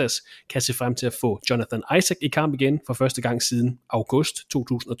torsdags, kan se frem til at få Jonathan Isaac i kamp igen for første gang siden august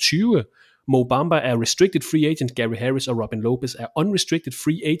 2020. Mo Bamba er restricted free agent, Gary Harris og Robin Lopez er unrestricted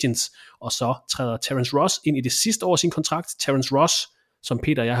free agents, og så træder Terrence Ross ind i det sidste år af sin kontrakt. Terrence Ross, som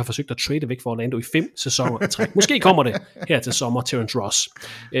Peter og jeg har forsøgt at trade væk for Orlando i 5 sæsoner i træk. Måske kommer det her til sommer, Terrence Ross.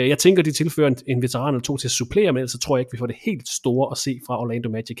 Jeg tænker, de tilfører en veteran eller 2 til at supplere, men ellers så tror jeg ikke, vi får det helt store at se fra Orlando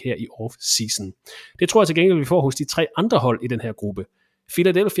Magic her i off-season. Det tror jeg til gengæld, vi får hos de 3 andre hold i den her gruppe.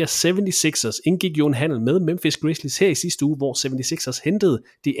 Philadelphia 76ers indgik jo en handel med Memphis Grizzlies her i sidste uge, hvor 76ers hentede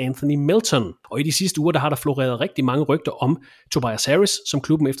Anthony Melton. Og i de sidste uger, der har der floreret rigtig mange rygter om Tobias Harris, som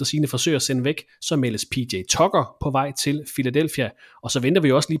klubben efter sine forsøger at sende væk. Så meldes PJ Tucker på vej til Philadelphia. Og så venter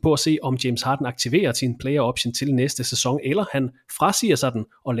vi også lige på at se, om James Harden aktiverer sin player option til næste sæson, eller han frasiger sig den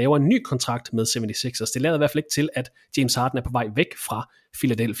og laver en ny kontrakt med 76ers. Det lader i hvert fald ikke til, at James Harden er på vej væk fra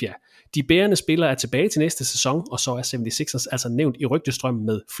Philadelphia. De bærende spillere er tilbage til næste sæson, og så er 76ers altså nævnt i rygtestrømmen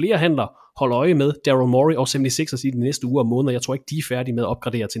med flere handler. Hold øje med Daryl Morey og 76ers i de næste uger og måneder. Jeg tror ikke, de er færdige med at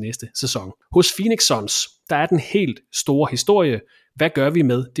opgradere til næste sæson. Hos Phoenix Suns, der er den helt store historie. Hvad gør vi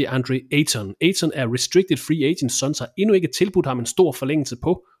med DeAndre Ayton? Ayton er restricted free agent. Suns har endnu ikke tilbudt ham en stor forlængelse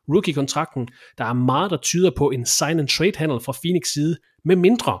på rookie-kontrakten. Der er meget, der tyder på en sign-and-trade-handel fra Phoenix side, med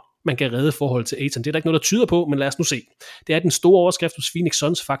mindre man kan redde forhold til Ayton. Det er der ikke noget, der tyder på, men lad os nu se. Det er den store overskrift hos Phoenix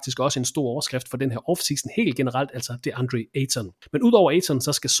Suns, faktisk også en stor overskrift for den her offseason helt generelt, altså DeAndre Ayton. Men udover Ayton,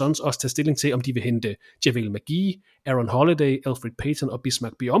 så skal Suns også tage stilling til, om de vil hente JaVale McGee, Aaron Holiday, Elfrid Payton og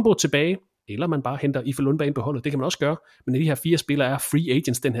Bismack Biyombo tilbage, eller man bare henter Ife Lundberg ind på holdet. Det kan man også gøre, men de her 4 spillere er free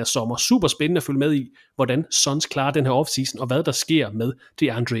agents den her sommer. Super spændende at følge med i, hvordan Suns klarer den her offseason, og hvad der sker med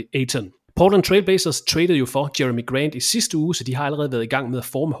DeAndre Ayton. Portland Trail Blazers traded jo for Jeremy Grant i sidste uge, så de har allerede været i gang med at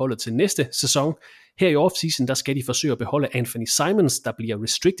forme holdet til næste sæson. Her i offseason, der skal de forsøge at beholde Anthony Simons, der bliver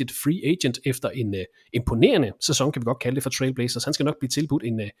restricted free agent efter en imponerende sæson, kan vi godt kalde det for Trail Blazers. Han skal nok blive tilbudt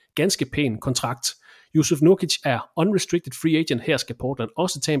en ganske pæn kontrakt. Yusuf Nurkic er unrestricted free agent. Her skal Portland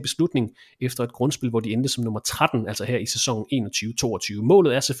også tage en beslutning efter et grundspil, hvor de endte som nummer 13, altså her i sæsonen 21-22.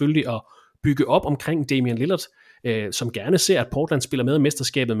 Målet er selvfølgelig at bygge op omkring Damian Lillard, som gerne ser, at Portland spiller med i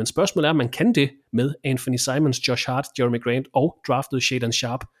mesterskabet, men spørgsmålet er, om man kan det med Anthony Simons, Josh Hart, Jeremy Grant og draftet Shaedon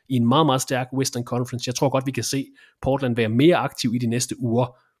Sharpe i en meget, meget stærk Western Conference. Jeg tror godt, vi kan se Portland være mere aktiv i de næste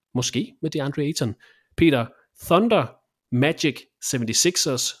uger, måske med DeAndre Ayton. Peter, Thunder, Magic,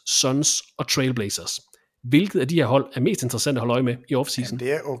 76ers, Suns og Trailblazers. Hvilket af de her hold er mest interessant at holde øje med i offseason?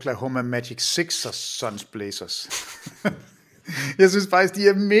 Det er Oklahoma Magic, Sixers, Suns, Blazers. Jeg synes faktisk, de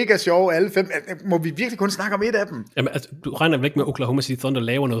er mega sjove alle 5. Må vi virkelig kun snakke om et af dem? Jamen, altså, du regner vel ikke med, at Oklahoma City Thunder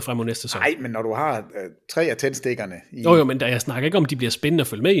laver noget frem mod næste sæson? Nej, men når du har 3 af tændstikkerne... Jo, men jeg snakker ikke om, de bliver spændende at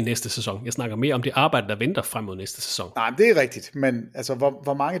følge med i næste sæson. Jeg snakker mere om det arbejde, der venter frem mod næste sæson. Nej, det er rigtigt, men altså,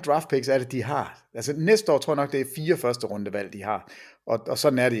 hvor mange draft picks er det, de har? Altså, næste år tror jeg nok, det er 4 første rundevalg, de har. Og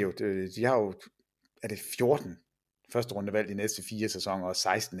sådan er det jo. De har jo, er det 14 første rundevalg de næste 4 sæsoner, og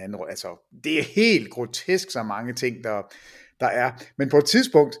 16 anden runde. Altså, det er helt grotesk, så mange ting, der er. Men på et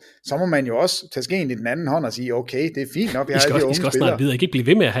tidspunkt, så må man jo også tage skeen i den anden hånd og sige, okay, det er fint nok, vi har alle de unge spillere. I skal også snart videre. I kan ikke blive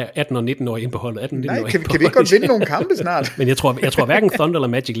ved med at have 18 og 19 år ind på holdet. Nej, kan vi ikke godt vinde nogle kampe snart? Men jeg tror hverken Thunder eller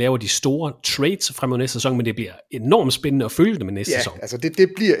Magic laver de store trades frem mod næste sæson, men det bliver enormt spændende at følge det med næste sæson. Ja, altså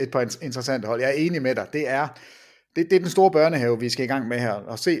det bliver et par interessante hold. Jeg er enig med dig. Det er den store børnehave, vi skal i gang med her,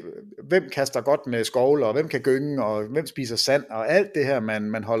 og se, hvem kaster godt med skovle, og hvem kan gynge, og hvem spiser sand, og alt det her,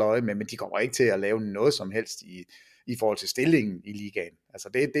 man holder øje med, men de kommer ikke til at lave noget som helst i forhold til stillingen i ligaen. Altså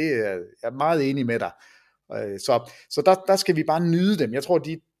det er jeg er meget enig med dig. Så der skal vi bare nyde dem. Jeg tror,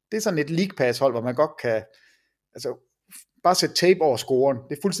 det er sådan et League Pass hold, hvor man godt kan bare sætte tape over scoren.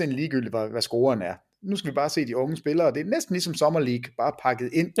 Det er fuldstændig ligegyldigt, hvad scoren er. Nu skal vi bare se de unge spillere. Det er næsten ligesom Summer League, bare pakket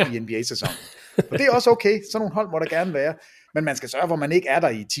ind i NBA-sæsonen. Og det er også okay. Sådan nogle hold må der gerne være. Men man skal sørge for, at man ikke er der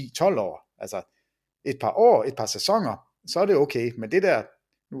i 10-12 år. Altså et par år, et par sæsoner, så er det okay. Men det der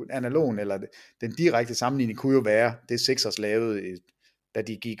nu analogen, eller den direkte sammenligning, kunne jo være det Sixers lavede, da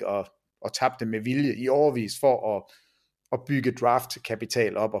de gik og tabte med vilje i årevis for at bygge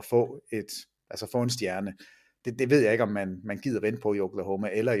draftkapital op og få en stjerne. Det ved jeg ikke, om man gider vente på i Oklahoma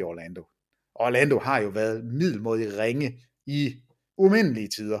eller i Orlando. Orlando har jo været middelmådig ringe i umindelige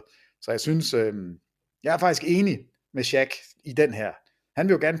tider. Så jeg synes, jeg er faktisk enig med Shaq i den her. Han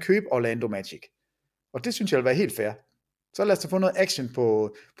vil jo gerne købe Orlando Magic. Og det synes jeg vil være helt fair. Så lad os få noget action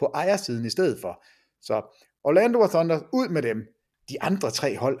på ejersiden i stedet for. Så Orlando og Thunder, ud med dem. De andre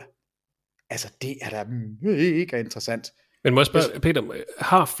 3 hold, altså det er da mega interessant. Men må jeg spørge, Peter,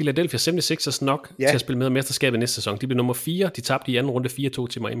 har Philadelphia 76ers nok til at spille med i mesterskabet næste sæson? De blev nummer 4, de tabte i anden runde 4-2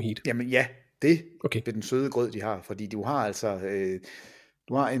 til Miami Heat. Jamen ja, det er den søde grød, de har, fordi du har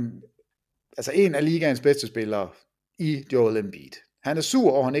en af ligaens bedste spilere i Joel Embiid. Han er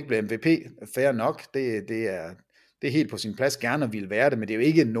sur over, han ikke blev MVP. Fair nok, det er helt på sin plads, gerne ville være det, men det er jo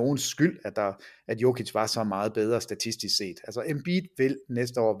ikke nogens skyld, at Jokic var så meget bedre statistisk set. Altså Embiid vil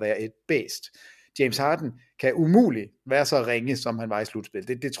næste år være et bedst. James Harden kan umuligt være så ringe, som han var i slutspil.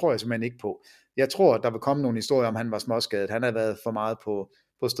 Det tror jeg simpelthen ikke på. Jeg tror, der vil komme nogle historier om, han var småskadet. Han har været for meget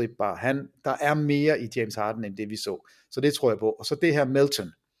på stripbar. Der er mere i James Harden, end det vi så. Så det tror jeg på. Og så det her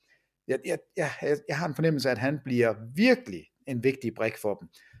Melton. Jeg har en fornemmelse af, at han bliver virkelig en vigtig brik for dem.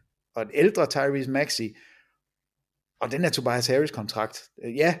 Og en ældre Tyrese Maxey, og den her Tobias Harris-kontrakt,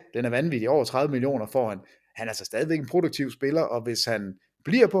 ja, den er vanvittig. Over 30 millioner får han. Han er altså stadigvæk en produktiv spiller, og hvis han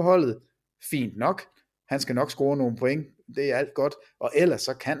bliver på holdet, fint nok. Han skal nok score nogle point. Det er alt godt. Og ellers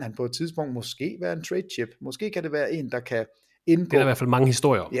så kan han på et tidspunkt måske være en trade chip. Måske kan det være en, der kan indgå. Det er der i hvert fald mange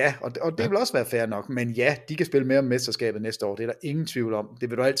historier om. Ja, og det vil også være fair nok. Men ja, de kan spille mere om mesterskabet næste år. Det er der ingen tvivl om. Det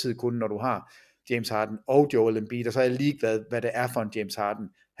vil du altid kunne, når du har James Harden og Joel Embiid. Og så er jeg ligeglad, hvad det er for en James Harden.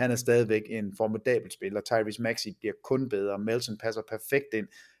 Han er stadigvæk en formidabel spiller. Tyrese Maxey bliver kun bedre. Melton passer perfekt ind.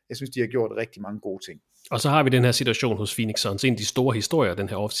 Jeg synes, de har gjort rigtig mange gode ting. Og så har vi den her situation hos Phoenix Suns. En af de store historier den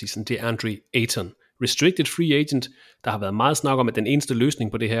her offseason, det er Andre Ayton. Restricted free agent. Der har været meget snak om, at den eneste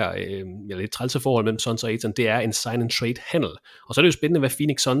løsning på det her lidt trælse forhold mellem Suns og Ayton, det er en sign and trade handel. Og så er det jo spændende, hvad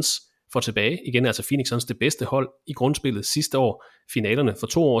Phoenix Suns får tilbage. Igen, altså Phoenix Suns det bedste hold i grundspillet sidste år. Finalerne for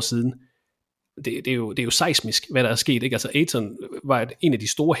 2 år siden. Det er jo seismisk, hvad der er sket. Ikke? Altså Ayton var en af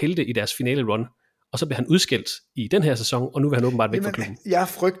de store helte i deres finale run, og så blev han udskilt i den her sæson, og nu vil han åbenbart væk fra klubben. Jeg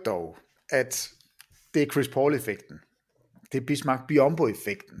frygter jo, at det er Chris Paul-effekten. Det er Bismack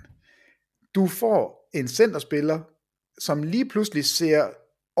Biyombo-effekten. Du får en centerspiller, som lige pludselig ser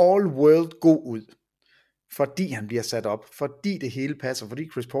all-world god ud, fordi han bliver sat op, fordi det hele passer, fordi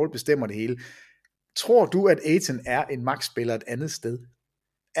Chris Paul bestemmer det hele. Tror du, at Ayton er en max-spiller et andet sted?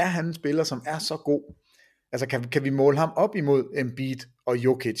 Er han en spiller, som er så god? Altså kan vi måle ham op imod Embiid og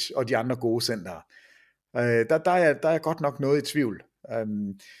Jokic og de andre gode centere? Der er godt nok noget i tvivl.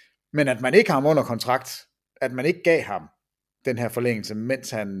 Men at man ikke har ham under kontrakt, at man ikke gav ham den her forlængelse, mens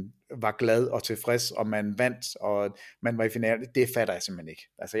han var glad og tilfreds, og man vandt, og man var i finalen, det fatter jeg simpelthen ikke.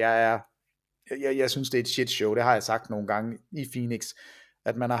 Altså jeg synes, det er et shit show. Det har jeg sagt nogle gange i Phoenix,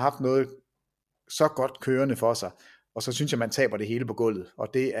 at man har haft noget så godt kørende for sig, og så synes jeg, man taber det hele på gulvet.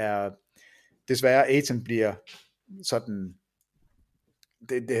 Og det er desværre, Ayton bliver sådan,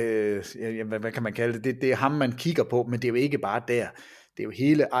 hvad kan man kalde det? Det er ham, man kigger på, men det er jo ikke bare der. Det er jo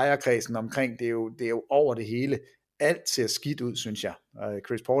hele ejerkredsen omkring, det er jo over det hele. Alt ser skidt ud, synes jeg.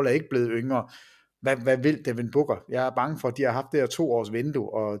 Chris Paul er ikke blevet yngre. Hvad vil Devin Booker? Jeg er bange for, at de har haft det her 2 års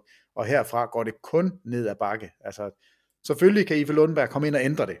vindue, og herfra går det kun ned ad bakke. Altså, selvfølgelig kan Ife Lundberg komme ind og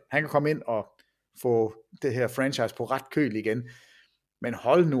ændre det. Han kan komme ind og få det her franchise på ret køl igen. Men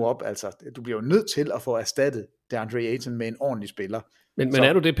hold nu op, altså. Du bliver jo nødt til at få erstattet DeAndre Ayton med en ordentlig spiller. Men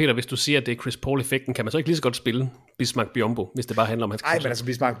er du det, Peter, hvis du siger, at det er Chris Paul-effekten, kan man så ikke lige så godt spille Bismack Biyombo, hvis det bare handler om hans Nej, men altså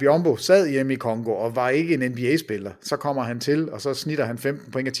Bismack Biyombo sad hjemme i Kongo og var ikke en NBA-spiller. Så kommer han til, og så snitter han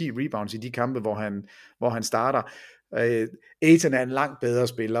 15 point og 10 rebounds i de kampe, hvor han starter. Ayton er en langt bedre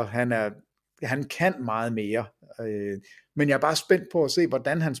spiller. Han kan meget mere. Men jeg er bare spændt på at se,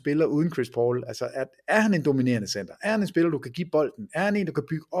 hvordan han spiller uden Chris Paul. Altså, er han en dominerende center? Er han en spiller, du kan give bolden? Er han en, du kan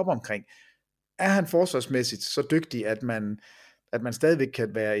bygge op omkring? Er han forsvarsmæssigt så dygtig, at man stadigvæk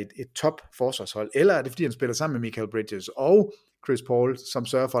kan være et top forsvarshold? Eller er det, fordi han spiller sammen med Michael Bridges og Chris Paul, som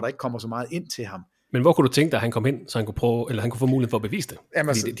sørger for, at der ikke kommer så meget ind til ham? Men hvor kunne du tænke dig, at han kom ind, så han kunne prøve, eller han kunne få mulighed for at bevise det? Jamen,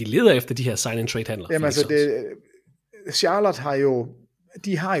 altså, de leder efter de her sign-and-trade-handler. Jamen altså, Charlotte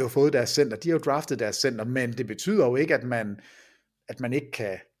har jo fået deres center, de har jo draftet deres center, men det betyder jo ikke, at man ikke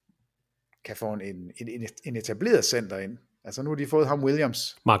kan få en etableret center ind. Altså nu har de fået ham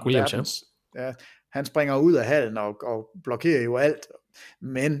Williams. Mark Williams, ja. Han springer ud af hallen og blokerer jo alt,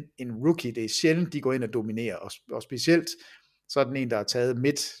 men en rookie, det er sjældent, de går ind og dominerer, og specielt sådan en, der er taget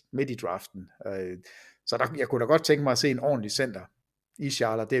midt i draften. Så jeg kunne da godt tænke mig at se en ordentlig center i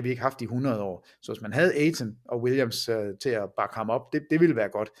Charlotte. Det har vi ikke haft i 100 år. Så hvis man havde Ayton og Williams til at bakke ham op, det ville være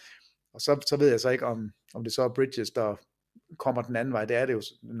godt. Og så ved jeg så ikke, om det så er Bridges, der kommer den anden vej. Det er det jo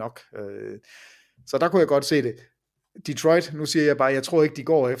nok. Så der kunne jeg godt se det. Detroit, nu siger jeg bare, jeg tror ikke, de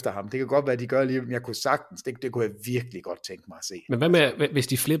går efter ham. Det kan godt være, de gør lige, men jeg kunne sagtens, det kunne jeg virkelig godt tænke mig at se. Men hvad med, hvis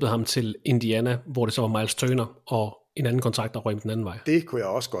de flippede ham til Indiana, hvor det så var Miles Turner, og en anden kontrakt, der røg den anden vej? Det kunne jeg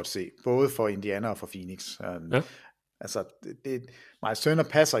også godt se, både for Indiana og for Phoenix. Ja. Altså, Miles Turner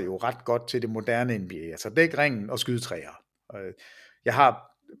passer jo ret godt til det moderne NBA. Altså, dæk ringen og skyde træer. Jeg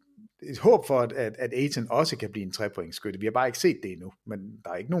har et håb for, at Ayton også kan blive en 3-pointsskytte. Vi har bare ikke set det endnu, men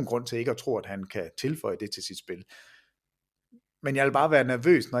der er ikke nogen grund til ikke at tro, at han kan tilføje det til sit spil. Men jeg vil bare være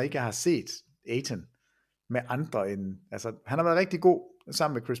nervøs, når ikke jeg har set Ayton med andre end... Altså, han har været rigtig god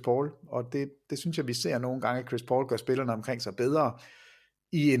sammen med Chris Paul, og det synes jeg, vi ser nogle gange, at Chris Paul gør spillerne omkring sig bedre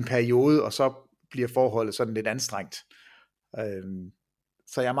i en periode, og så bliver forholdet sådan lidt anstrengt.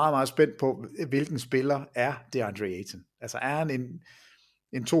 Så jeg er meget, meget spændt på, hvilken spiller er DeAndre Ayton. Altså er han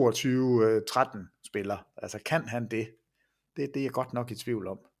en 22-13 spiller? Altså kan han det? Det er jeg godt nok i tvivl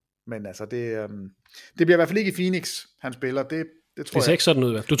om. Men altså det bliver i hvert fald ikke i Phoenix, han spiller. Det tror det ser ikke sådan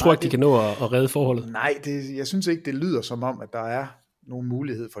ud. Du tror ikke, de kan nå at redde forholdet? Nej, jeg synes ikke, det lyder som om, at der er nogen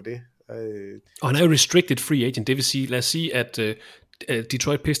mulighed for det. Og han er jo restricted free agent, det vil sige, lad os sige, at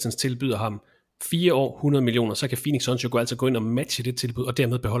Detroit Pistons tilbyder ham 4 år, 100 millioner, så kan Phoenix Suns jo gå ind og matche det tilbud, og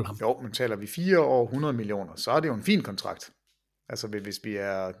dermed beholde ham. Jo, men taler vi 4 år, 100 millioner, så er det jo en fin kontrakt. Altså hvis vi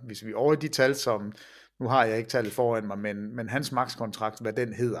er over i de tal, som, nu har jeg ikke tallet foran mig, men hans makskontrakt, hvad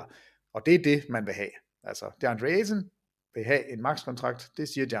den hedder, og det er det, man vil have. Altså DeAndre Ayton vil have en makskontrakt, det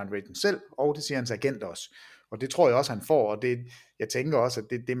siger DeAndre Ayton selv, og det siger hans agent også. Og det tror jeg også, han får, og jeg tænker også, at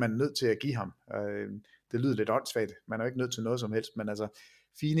det er det, man er nødt til at give ham. Det lyder lidt åndssvagt, man er jo ikke nødt til noget som helst, men altså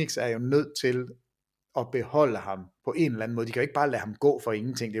Phoenix er jo nødt til at beholde ham på en eller anden måde. De kan jo ikke bare lade ham gå for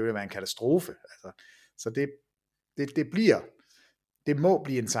ingenting, det vil være en katastrofe. Altså, så det må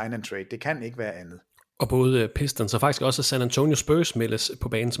blive en sign and trade, det kan ikke være andet. Og både Pistons og faktisk også San Antonio Spurs meldes på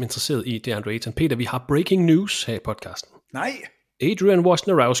banen som interesseret i DeAndre Ayton. Peter, vi har breaking news her i podcasten. Nej! Adrian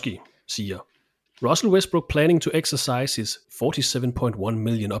Wojnarowski siger, Russell Westbrook planning to exercise his $47.1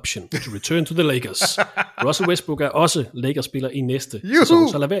 million option to return to the Lakers. Russell Westbrook er også Lakers-spiller i næste sæson,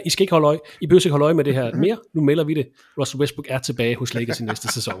 så lad være. I skal ikke holde øje. I behøver ikke holde øje med det her mere. Nu melder vi det. Russell Westbrook er tilbage hos Lakers i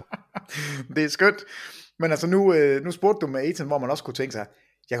næste sæson. Det er skønt. Men altså nu spurgte du med Ayton, hvor man også kunne tænke sig,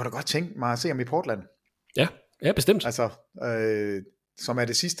 jeg kunne da godt tænke mig at se ham i Portland. Ja, bestemt. Altså, som er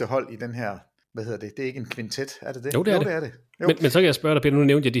det sidste hold i den her, hvad hedder det? Det er ikke en kvintet, er det det? Jo, det er det. Jo. Men så kan jeg spørge dig, Peter, nu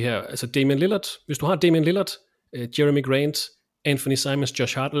nævnte jeg de her, altså Damian Lillard, hvis du har Damian Lillard, Jeremy Grant, Anthony Simons,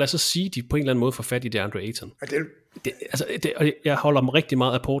 Josh Hart, lad os så sige, de på en eller anden måde får fat i DeAndre Ayton. Jeg holder rigtig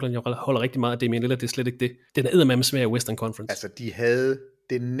meget af Portland, jeg holder rigtig meget af Damian Lillard, det er slet ikke det. Den er eddermame smag af Western Conference. Altså, de havde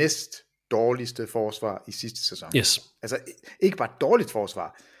det næst dårligste forsvar i sidste sæson. Yes. Altså, ikke bare et dårligt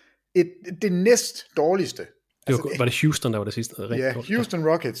forsvar, det næst dårligste. Var det Houston, der var det sidste? Ja, Houston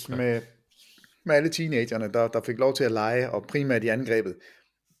Rockets med alle teenagerne, der fik lov til at lege, og primært i angrebet.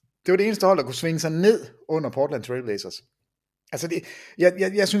 Det var det eneste hold, der kunne svinge sig ned under Portland Trail Blazers. Altså,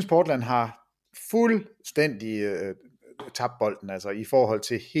 jeg synes, Portland har fuldstændig tabt bolden, altså i forhold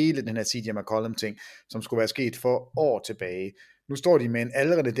til hele den her CJ McCollum-ting, som skulle være sket for år tilbage. Nu står de med en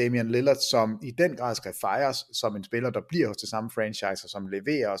aldrende Damian Lillard, som i den grad skal fejres som en spiller, der bliver hos det samme franchise, og som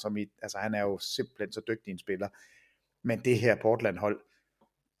leverer, og som altså han er jo simpelthen så dygtig en spiller. Men det her Portland-hold,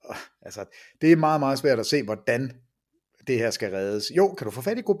 altså det er meget, meget svært at se, hvordan det her skal reddes. Jo, kan du få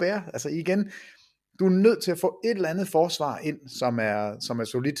fat i Gobert? Altså igen, du er nødt til at få et eller andet forsvar ind, som er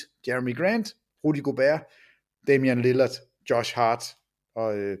solidt. Jeremy Grant, Rudy Gobert, Damian Lillard, Josh Hart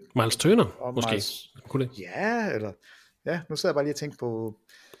og Miles Turner, og måske. Ja, nu sidder jeg bare lige og tænker på,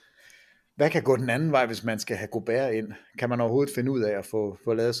 hvad kan gå den anden vej, hvis man skal have Gobert ind? Kan man overhovedet finde ud af at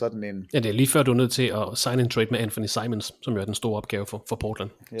få lavet sådan en... Ja, det er lige før du er nødt til at sign and trade med Anthony Simons, som jo er den store opgave for Portland.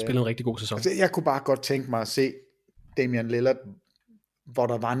 Spiller en rigtig god sæson. Altså, jeg kunne bare godt tænke mig at se Damian Lillard, hvor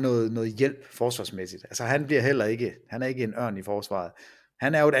der var noget hjælp forsvarsmæssigt. Altså han er ikke en ørn i forsvaret.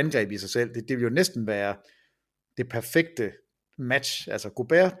 Han er jo et angreb i sig selv. Det vil jo næsten være det perfekte match. Altså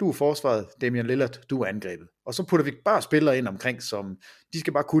Gobert, du er forsvaret, Damian Lillard, du er angrebet. Og så putter vi bare spillere ind omkring, som de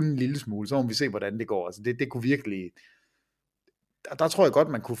skal bare kunne en lille smule, så må vi se, hvordan det går. Altså det kunne virkelig... Der tror jeg godt,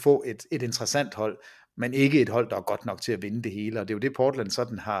 man kunne få et interessant hold, men ikke et hold, der er godt nok til at vinde det hele. Og det er jo det, Portland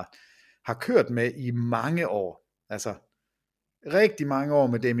sådan har kørt med i mange år. Altså rigtig mange år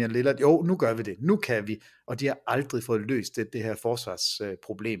med Damian Lillard. Jo, nu gør vi det. Nu kan vi. Og de har aldrig fået løst det her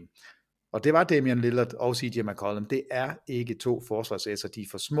forsvarsproblem. Og det var Damian Lillard og CJ McCollum. Det er ikke to forsvarsæsser. De er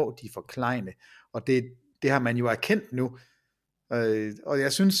for små, de er for kleine. Og det har man jo erkendt nu. Og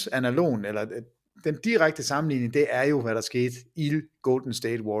jeg synes, analogen, eller den direkte sammenligning, det er jo, hvad der skete i Golden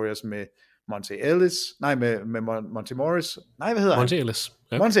State Warriors med Monte Ellis. Nej, med Monte Morris. Nej, hvad hedder Monte Ellis.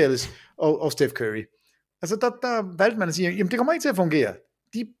 Ja. Monte Ellis og Steph Curry. Altså, der valgte man at sige, jamen det kommer ikke til at fungere.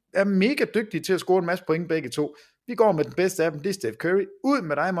 De er mega dygtige til at score en masse point begge to. Vi går med den bedste af dem, det er Steph Curry. Ud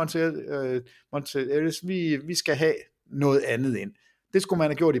med dig, Monte Ellis. Vi skal have noget andet ind. Det skulle man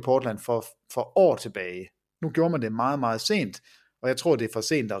have gjort i Portland for år tilbage. Nu gjorde man det meget, meget sent, og jeg tror, det er for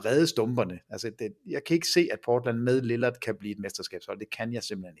sent at redde stumperne. Altså, jeg kan ikke se, at Portland med Lillard kan blive et mesterskabshold. Det kan jeg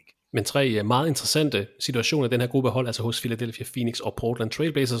simpelthen ikke. Men 3 meget interessante situationer i den her gruppe hold, altså hos Philadelphia Phoenix og Portland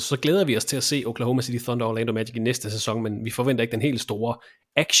Trail Blazers, så glæder vi os til at se Oklahoma City Thunder og Orlando Magic i næste sæson, men vi forventer ikke den helt store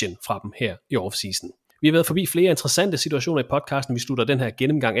action fra dem her i offseason. Vi har været forbi flere interessante situationer i podcasten. Vi slutter den her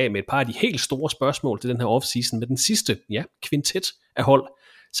gennemgang af med et par af de helt store spørgsmål til den her offseason med den sidste, kvintet af hold.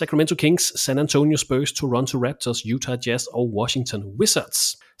 Sacramento Kings, San Antonio Spurs, Toronto Raptors, Utah Jazz og Washington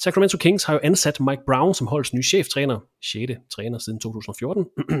Wizards. Sacramento Kings har jo ansat Mike Brown som holdets nye cheftræner, 6. træner siden 2014.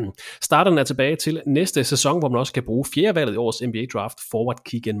 Starteren er tilbage til næste sæson, hvor man også kan bruge 4. valget i årets NBA Draft, forward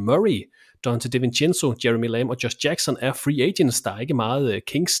Keegan Murray. Dante DiVincenzo, Jeremy Lamb og Josh Jackson er free agents. Der er ikke meget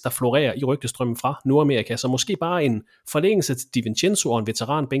Kings, der florerer i rygtestrømmen fra Nordamerika, så måske bare en forlængelse til DiVincenzo og en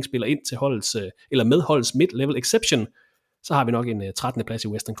veteran bænkspiller ind til holdets, eller med holdets mid-level exception. Så har vi nok en 13. plads i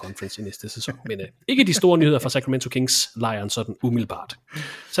Western Conference i næste sæson. Men ikke de store nyheder fra Sacramento Kings-lejren sådan umiddelbart.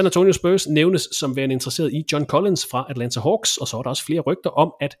 San Antonio Spurs nævnes som værende interesseret i John Collins fra Atlanta Hawks, og så er der også flere rygter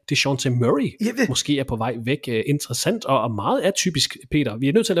om, at DeJounte Murray måske er på vej væk. Interessant og meget atypisk, Peter. Vi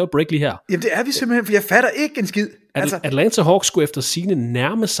er nødt til at lave et break lige her. Jamen det er vi simpelthen, for jeg fatter ikke en skid. Altså, Atlanta Hawks skulle efter sigende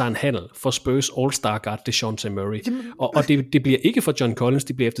nærme sig en handel for Spurs All-Star guard DeJounte Murray. Og det bliver ikke for John Collins,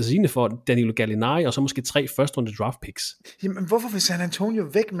 det bliver efter sigende for Danilo Gallinari, og så måske 3 første-runde draft picks. Jamen hvorfor vil San Antonio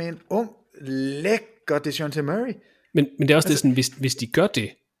væk med en ung, lækker DeJounte Murray? Men det er også det sådan, hvis de gør det,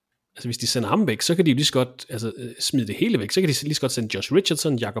 altså hvis de sender ham væk, så kan de jo lige så godt smide det hele væk. Så kan de lige så godt sende Josh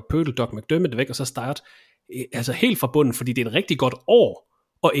Richardson, Jakob Poeltl, Doug McDermott væk, og så starte helt fra bunden, fordi det er et rigtig godt år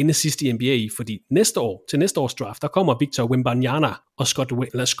og ende sidst i NBA i, fordi til næste års draft, der kommer Victor Wembanyama og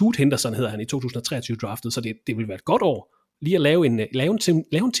Scoot Henderson hedder han i 2023 draftet, så det vil være et godt år lige at lave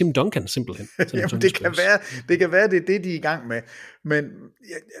en Tim Duncan simpelthen. Jamen, det kan være, det er det, de er i gang med. Men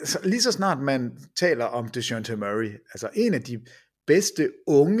altså, lige så snart man taler om DeJounte Murray, altså en af de bedste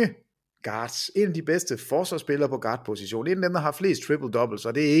unge guards, en af de bedste forsvarsspillere på guard-position, en af dem, der har flest triple-doubles,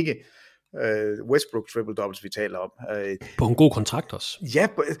 og det er ikke Westbrook triple-doubles, vi taler om. På en god kontrakt også. Ja,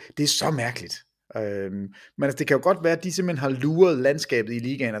 det er så mærkeligt. Men altså, det kan jo godt være, at de simpelthen har luret landskabet i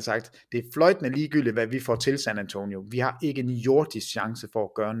ligaen og sagt, det er fløjtende ligegyldigt, hvad vi får til San Antonio. Vi har ikke en jordisk chance for at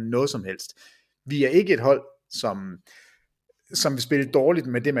gøre noget som helst. Vi er ikke et hold, som vil spille dårligt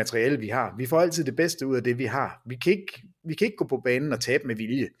med det materiale, vi har. Vi får altid det bedste ud af det, vi har. Vi kan ikke gå på banen og tabe med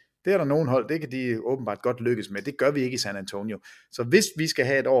vilje. Det er der nogen hold, det kan de åbenbart godt lykkes med. Det gør vi ikke i San Antonio. Så hvis vi skal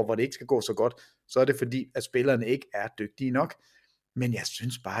have et år, hvor det ikke skal gå så godt, så er det fordi, at spillerne ikke er dygtige nok. Men jeg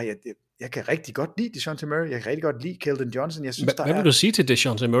synes bare, jeg kan rigtig godt lide DeJounte Murray. Jeg kan rigtig godt lide Keldon Johnson. Jeg synes, hvad vil du sige til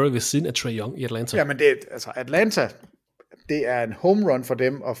DeJounte Murray ved siden af Trae Young i Atlanta? Jamen, Atlanta, det er en home run for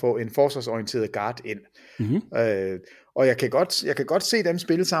dem at få en forsvarsorienteret guard ind. Mm-hmm. Og jeg kan godt se dem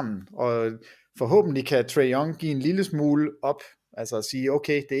spille sammen. Og forhåbentlig kan Trae Young give en lille smule op. Altså at sige,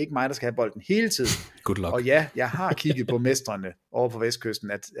 okay, det er ikke mig, der skal have bolden hele tiden. Good luck. Og ja, jeg har kigget på mestrene over på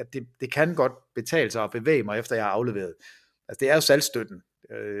Vestkysten, at det kan godt betale sig at bevæge mig, efter jeg har afleveret. Altså det er jo salgstøtten.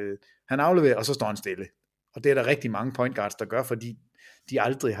 Han afleverer, og så står han stille. Og det er der rigtig mange point guards, der gør, fordi de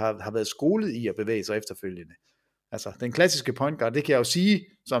aldrig har været skolet i at bevæge sig efterfølgende. Altså den klassiske point guard, det kan jeg jo sige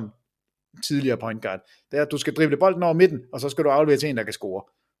som tidligere point guard, det er, at du skal drible bolden over midten, og så skal du aflevere til en, der kan score.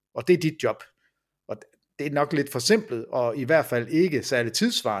 Og det er dit job. Og det er nok lidt forsimplet, og i hvert fald ikke særlig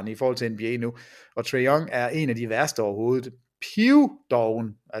tidsvarende i forhold til NBA nu. Og Trae Young er en af de værste overhovedet.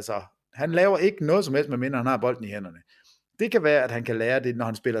 Pivdoven. Altså, han laver ikke noget som helst, medmindre han har bolden i hænderne. Det kan være, at han kan lære det, når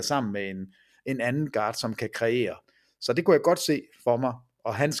han spiller sammen med en anden guard, som kan kreere. Så det kunne jeg godt se for mig.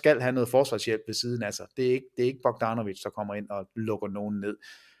 Og han skal have noget forsvarshjælp ved siden af sig. Det er ikke Bogdanovic, der kommer ind og lukker nogen ned.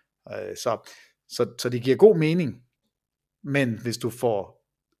 Så det giver god mening. Men hvis du får,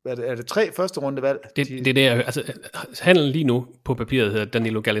 er det 3 første rundevalg? Det er altså handlen lige nu på papiret hedder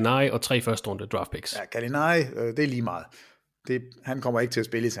Danilo Gallinari og 3 første runde draft picks. Ja, Gallinari, det er lige meget. Han kommer ikke til at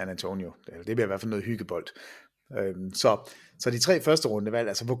spille i San Antonio. Det bliver i hvert fald noget hyggebold. Så de 3 første rundevalg,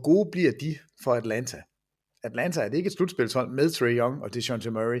 altså hvor gode bliver de for Atlanta? Atlanta er det ikke et slutspilshold med Trae Young og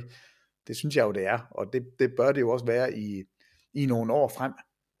DeJounte Murray. Det synes jeg jo, det er. Og det bør det jo også være i nogle år frem.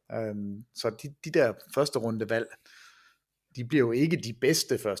 Så de der første rundevalg, de bliver jo ikke de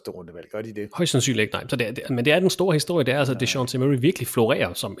bedste første rundevalg, gør de det? Højst sandsynligt ikke, nej. Så men det er den store historie, det er altså, at DeJounte Murray virkelig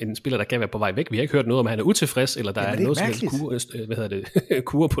florerer som en spiller, der kan være på vej væk. Vi har ikke hørt noget om, at han er utilfreds, eller der er noget som helst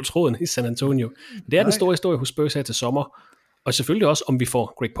kur på tråden i San Antonio. Det er den store historie hos Spurs her til sommer. Og selvfølgelig også, om vi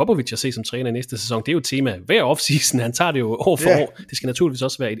får Greg Popovich at se som træner i næste sæson. Det er jo et tema hver offseason. Han tager det jo år for år. Det skal naturligvis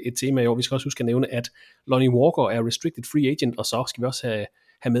også være et tema i år. Vi skal også huske at nævne, at Lonnie Walker er restricted free agent, og så skal vi også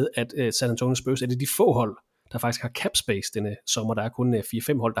have med, at San Antonio Spurs er det de få hold, der faktisk har cap space denne sommer. Der er kun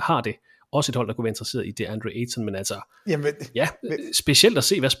 4-5 hold, der har det. Også et hold, der kunne være interesseret i DeAndre Ayton, men altså, specielt at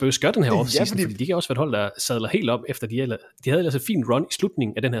se, hvad Spurs gør den her offseason, fordi de kan også være et hold, der sadler helt op, efter de havde altså et fint run i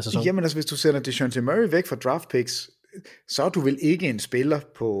slutningen af den her sæson. Jamen altså, hvis du sender DeJounte Murray væk fra draft picks, så er du vel ikke en spiller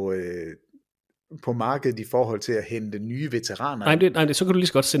på på markedet i forhold til at hente nye veteraner. Nej, så kan du lige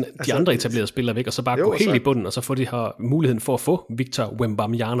så godt sende de andre etablerede spillere væk, og så bare gå helt i bunden, og så få de her muligheden for at få Victor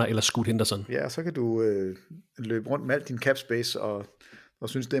Wembanyama eller Scoot Henderson. Ja, så kan du løbe rundt med alt din cap space, og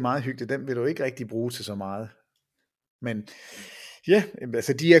synes, det er meget hyggeligt. Den vil du ikke rigtig bruge til så meget. Men ja,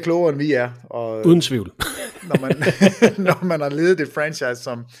 altså de er klogere end vi er. Og, uden tvivl. når man har ledet et franchise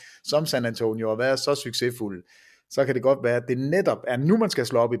som San Antonio og været så succesfuld, så kan det godt være, at det netop er nu, man skal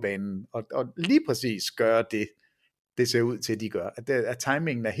slå op i banen, og lige præcis gøre det ser ud til, at de gør. At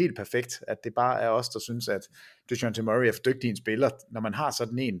timingen er helt perfekt, at det bare er os, der synes, at DeJounte Murray er for dygtig en spiller. Når man har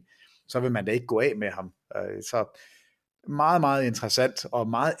sådan en, så vil man da ikke gå af med ham. Så meget, meget interessant og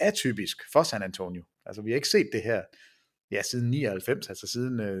meget atypisk for San Antonio. Altså, vi har ikke set det her siden 99, altså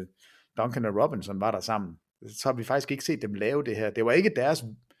siden Duncan og Robinson var der sammen. Så har vi faktisk ikke set dem lave det her. Det var ikke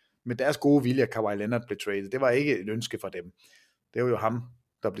med deres gode vilje, at Kawhi Leonard blev traded. Det var ikke et ønske for dem. Det var jo ham,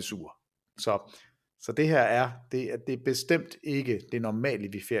 der blev sur. Så det her det er bestemt ikke det normale,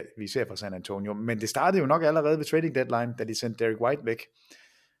 vi ser fra San Antonio. Men det startede jo nok allerede ved trading deadline, da de sendte Derek White væk.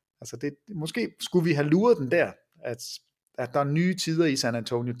 Altså måske skulle vi have luret den der, at der er nye tider i San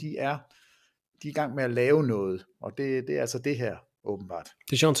Antonio. De er i gang med at lave noget, og det er altså det her, åbenbart.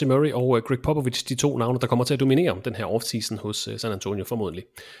 DeJounte Murray og Greg Popovich, de to navne, der kommer til at dominere den her offseason hos San Antonio formodentlig.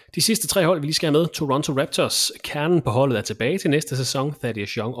 De sidste 3 hold, vi lige skal have med, Toronto Raptors. Kernen på holdet er tilbage til næste sæson. Thaddeus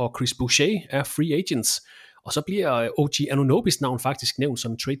Young og Chris Boucher er free agents. Og så bliver OG Anunobis navn faktisk nævnt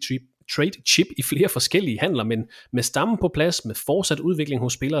som trade chip i flere forskellige handler, men med stammen på plads, med fortsat udvikling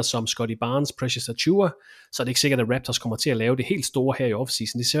hos spillere som Scottie Barnes, Precious Achiuwa, så er det ikke sikkert, at Raptors kommer til at lave det helt store her i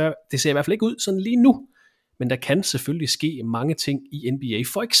offseason. Det ser i hvert fald ikke ud sådan lige nu, men der kan selvfølgelig ske mange ting i NBA,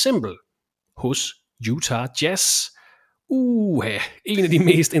 for eksempel hos Utah Jazz. En af de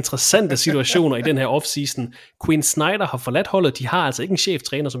mest interessante situationer i den her offseason. Quinn Snyder har forladt holdet. De har altså ikke en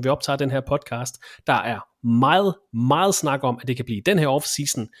cheftræner, som vi optager den her podcast. Der er meget, meget snak om, at det kan blive den her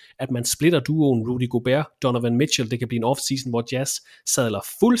offseason, at man splitter duoen Rudy Gobert, Donovan Mitchell. Det kan blive en offseason, hvor Jazz sadler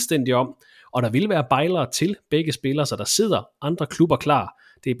fuldstændig om, og der vil være bejlere til begge spillere, så der sidder andre klubber klar.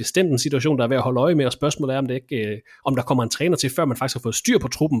 Det er bestemt en situation, der er ved at holde øje med, og spørgsmålet er, om der kommer en træner til, før man faktisk har fået styr på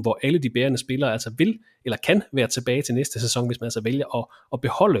truppen, hvor alle de bærende spillere altså vil eller kan være tilbage til næste sæson, hvis man altså vælger at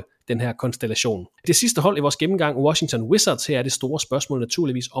beholde den her konstellation. Det sidste hold i vores gennemgang, Washington Wizards, her er det store spørgsmål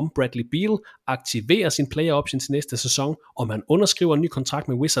naturligvis, om Bradley Beal aktiverer sin player option til næste sæson, om han underskriver en ny kontrakt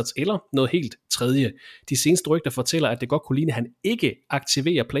med Wizards, eller noget helt tredje. De seneste rygter fortæller, at det godt kunne ligne, at han ikke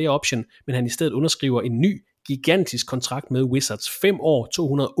aktiverer player option, men han i stedet underskriver en ny gigantisk kontrakt med Wizards. 5 år,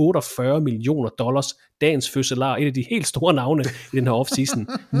 $248 million, dagens fødselar, et af de helt store navne i den her offseason,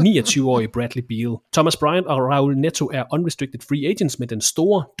 29-årige Bradley Beal. Thomas Bryant og Raul Neto er unrestricted free agents, med den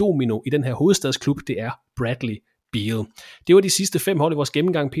store domino i den her hovedstadsklub, det er Bradley Beal. Det var de sidste 5 hold i vores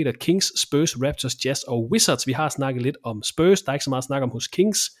gennemgang, Peter. Kings, Spurs, Raptors, Jazz og Wizards. Vi har snakket lidt om Spurs, der er ikke så meget snak om hos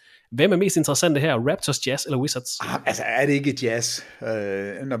Kings. Hvem er mest interessant det her, Raptors, Jazz eller Wizards? Altså er det ikke Jazz,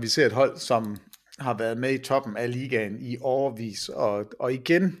 når vi ser et hold, som har været med i toppen af ligaen i årevis, og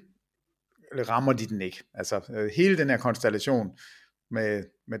igen rammer de den ikke. Altså hele den her konstellation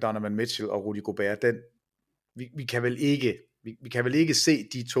med Donovan Mitchell og Rudy Gobert, vi kan vel ikke se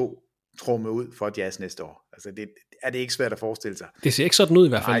de to tromme ud for Jazz næste år. Altså det ikke svært at forestille sig. Det ser ikke sådan ud i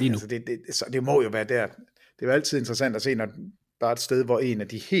hvert fald lige nu. Altså det må jo være der. Det er jo altid interessant at se, når der er et sted, hvor en af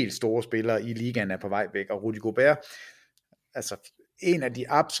de helt store spillere i ligaen er på vej væk, og Rudy Gobert, altså en af de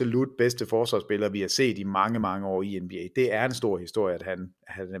absolut bedste forsvarsspillere, vi har set i mange, mange år i NBA. Det er en stor historie, at han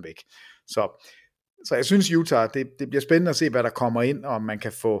er væk. Så jeg synes Utah, det bliver spændende at se, hvad der kommer ind, og man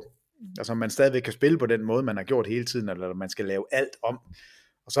kan få, altså man stadigvæk kan spille på den måde, man har gjort hele tiden, eller man skal lave alt om.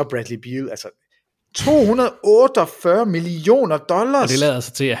 Og så Bradley Beal, altså $248 million. Og det lader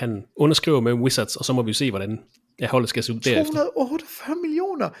altså til, at han underskriver med Wizards, og så må vi se, hvordan holdet skal se ud derefter. 248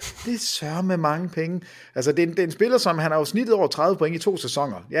 millioner, det sørger med mange penge. Altså det er en spiller, som han har jo snittet over 30 point i 2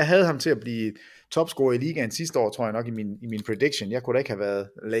 sæsoner. Jeg havde ham til at blive topscorer i ligaen sidste år, tror jeg nok, i min prediction. Jeg kunne da ikke have været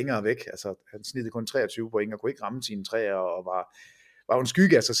længere væk. Altså han snittede kun 23 point, og kunne ikke ramme sine træer, og var en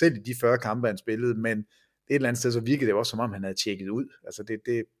skygge af sig selv i de 40 kampe, han spillede, men et eller andet sted, så virkede det også, som om han havde tjekket ud. Altså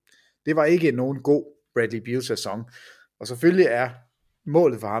det var ikke nogen god Bradley Beal sæson. Og selvfølgelig er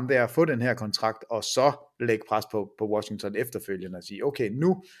målet for ham, det er at få den her kontrakt, og så lægge pres på Washington efterfølgende og sige, okay,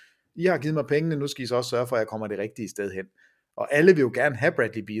 nu, I har givet mig pengene, nu skal I så også sørge for, at jeg kommer det rigtige sted hen. Og alle vil jo gerne have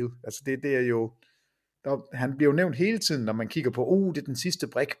Bradley Beal. Altså det er jo, han bliver jo nævnt hele tiden, når man kigger på, det er den sidste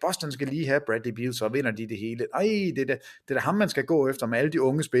brik, Boston skal lige have Bradley Beal, så vinder de det hele. Det er da ham, man skal gå efter med alle de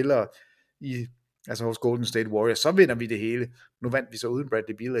unge spillere altså hos Golden State Warriors, så vinder vi det hele. Nu vandt vi så uden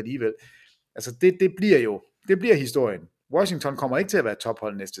Bradley Beal alligevel. Altså det bliver historien. Washington kommer ikke til at være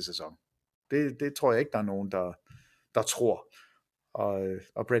tophold næste sæson. Det tror jeg ikke, der er nogen, der tror.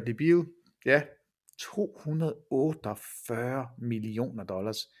 Og Bradley Beal, ja, $248 millioner. Det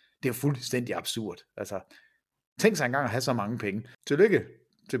er jo fuldstændig absurd. Altså, tænk sig engang at have så mange penge. Tillykke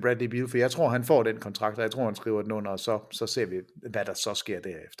til Bradley Beal, for jeg tror, han får den kontrakt, og jeg tror, han skriver den under, og så ser vi, hvad der så sker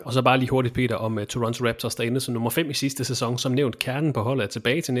derefter. Og så bare lige hurtigt, Peter, om Toronto Raptors, der endte som nummer 5 i sidste sæson. Som nævnt, kernen på holdet er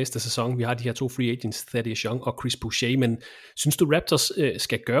tilbage til næste sæson. Vi har de her 2 free agents, Thaddeus Young og Chris Boucher, men synes du, Raptors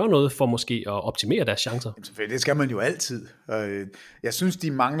skal gøre noget for måske at optimere deres chancer? Jamen, selvfølgelig, det skal man jo altid. Jeg synes,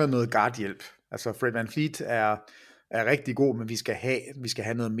 de mangler noget guardhjælp. Altså, Fred VanVleet er rigtig god, men vi skal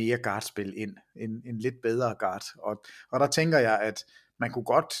have noget mere guardspil ind. En lidt bedre guard. Og der tænker jeg, at man kunne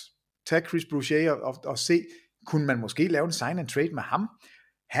godt tage Chris Boucher og se, kunne man måske lave en sign and trade med ham?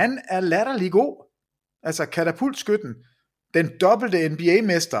 Han er latterlig god. Altså katapultskytten, den dobbelte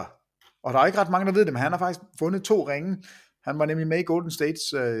NBA-mester, og der er ikke ret mange, der ved det, men han har faktisk fundet 2 ringe. Han var nemlig med i Golden States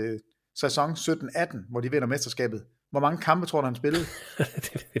sæson 17-18, hvor de vinder mesterskabet. Hvor mange kampe tror du, han spillede?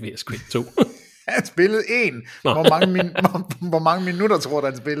 Det ved jeg sgu ikke. 2. Han spillede 1. Hvor mange minutter tror du,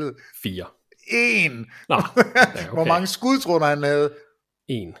 han spillede? 4. 1. Nå, ja, okay. Hvor mange skud tror du, han havde?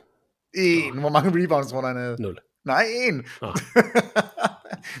 1. Hvor mange rebounds tror du, han havde? 0. Nej, 1.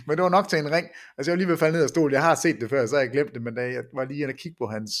 Men det var nok til en ring. Altså jeg var lige ved at falde ned af stolen. Jeg har set det før, så har jeg glemt det, men da jeg var lige inde og kigge på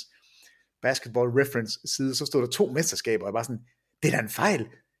hans basketball reference side, så stod der 2 mesterskaber, og jeg var sådan, det er da en fejl.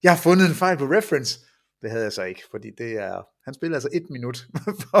 Jeg har fundet en fejl på reference. Det havde jeg så ikke, fordi han spiller altså 1 minut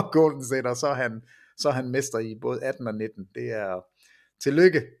for Golden State, og så er han mester i både 18 og 19. Det er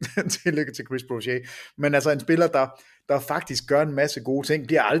tillykke til Chris Boucher. Men altså en spiller, der faktisk gør en masse gode ting,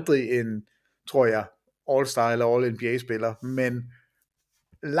 bliver aldrig en, tror jeg, All-Star eller All-NBA-spiller, men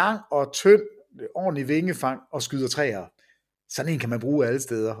lang og tynd, ordentlig vingefang og skyder træer. Sådan en kan man bruge alle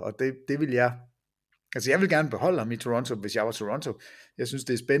steder, og det vil jeg. Altså jeg vil gerne beholde ham i Toronto, hvis jeg var Toronto. Jeg synes,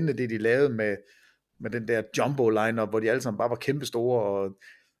 det er spændende, det de lavede med den der jumbo lineup, hvor de alle sammen bare var kæmpe store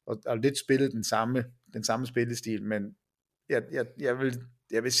og lidt spillede den samme spillestil, men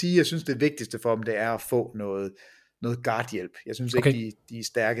jeg vil sige, jeg synes, det vigtigste for dem, det er at få noget guardhjælp. Jeg synes ikke, de er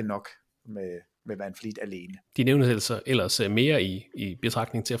stærke nok med VanVleet alene. De nævner altså ellers mere i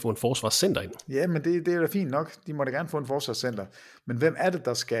betragtning til at få en forsvarscenter ind. Ja, men det er da fint nok. De må da gerne få en forsvarscenter. Men hvem er det,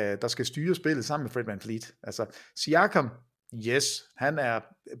 der skal styre spillet sammen med Fred VanVleet? Altså, Siakam, yes, han er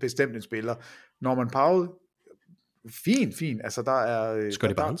bestemt en spiller. Norman Powell, fint. Altså, der er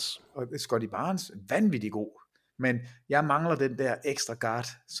Scottie Barnes, vanvittig god. Men jeg mangler den der ekstra guard,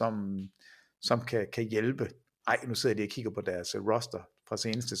 som kan hjælpe. Nu sidder de og kigger på deres roster fra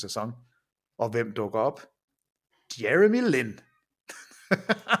seneste sæson. Og hvem dukker op? Jeremy Lin.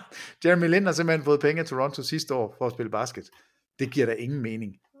 Jeremy Lin har simpelthen fået penge af Toronto sidste år for at spille basket. Det giver da ingen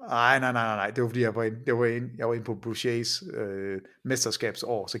mening. Nej. Det var fordi, jeg var inde på Bouchers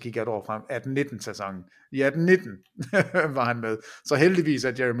mesterskabsår, så gik jeg et år frem. 18-19 sæsonen. I 18-19 var han med. Så heldigvis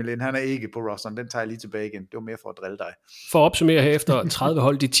er Jeremy Lin, han er ikke på rosteren. Den tager jeg lige tilbage igen. Det var mere for at drille dig. For at opsummere her efter 30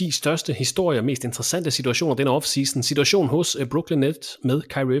 hold, de 10 største historier, mest interessante situationer denne offseason. Situation hos Brooklyn Nets med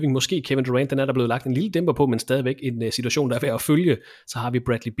Kyrie Irving, måske Kevin Durant, den er der blevet lagt en lille dæmper på, men stadigvæk en situation, der er værd at følge. Så har vi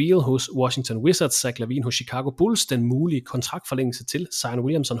Bradley Beal hos Washington Wizards, Zach LaVine hos Chicago Bulls, den mulige kontraktforlængelse til Zion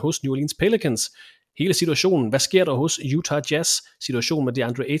Williamson hos New Orleans Pelicans. Hele situationen, hvad sker der hos Utah Jazz? Situationen med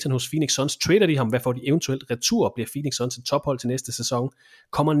DeAndre Ayton hos Phoenix Suns, trader de ham? Hvad får de eventuelt retur? Bliver Phoenix Suns et tophold til næste sæson?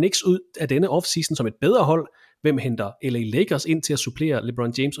 Kommer Knicks ud af denne offseason som et bedre hold? Hvem henter LA Lakers ind til at supplere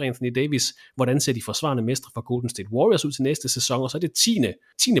LeBron James og Anthony Davis? Hvordan ser de forsvarende mestre fra Golden State Warriors ud til næste sæson? Og så er det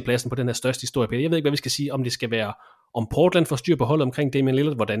 10. pladsen på den her største historie. Jeg ved ikke, hvad vi skal sige, om det skal være om Portland får styr på holdet omkring Damian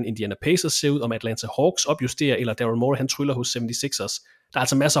Lillard, hvordan Indiana Pacers ser ud, om Atlanta Hawks opjusterer, eller Daryl Morey, han tryller hos 76ers. Der er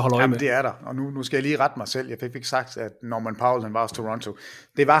altså masser at holde øje med. Det er der, og nu skal jeg lige rette mig selv. Jeg fik ikke sagt, at Norman Powell, han var hos Toronto.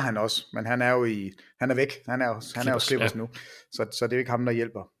 Det var han også, men han er væk. Han er jo Clippers nu, så det er jo ikke ham, der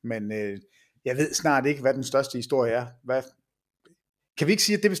hjælper. Men jeg ved snart ikke, hvad den største historie er. Kan vi ikke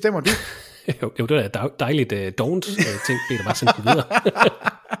sige, at det bestemmer du? jo, det er dejligt don't-ting, Peter, bare sendt videre.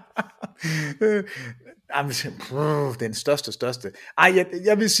 Den største.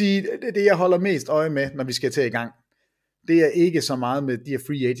 Jeg vil sige, det jeg holder mest øje med, når vi skal til i gang, det er ikke så meget med de her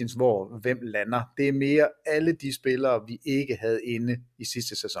free agents, hvem lander. Det er mere alle de spillere, vi ikke havde inde i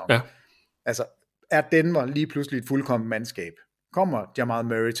sidste sæson. Ja. Altså, er Denver lige pludselig et fuldkommen mandskab? Kommer Jamal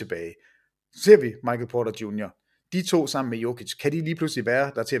Murray tilbage? Ser vi Michael Porter Jr.? De 2 sammen med Jokic, kan de lige pludselig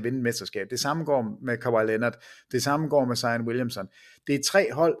være der til at vinde et mesterskab? Det samme går med Kawhi Leonard, det samme går med Zion Williamson. Det er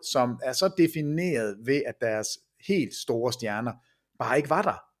 3 hold, som er så defineret ved, at deres helt store stjerner bare ikke var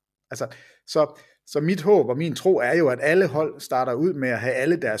der. Altså, så mit håb og min tro er jo, at alle hold starter ud med at have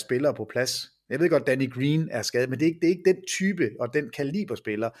alle deres spillere på plads Jeg ved godt, Danny Green er skadet, men det er ikke den type og den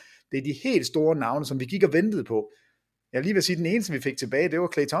kaliberspiller. Det er de helt store navne, som vi gik og ventede på. Jeg lige vil sige, at den eneste, vi fik tilbage, det var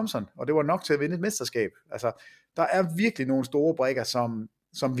Klay Thompson, og det var nok til at vinde et mesterskab. Altså, der er virkelig nogle store brikker,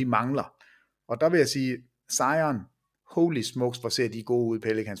 som vi mangler. Og der vil jeg sige, Zion, holy smokes, hvor ser de gode ud i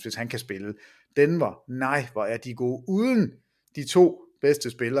Pelicans, hvis han kan spille. Denver, nej, hvor er de gode uden de 2 bedste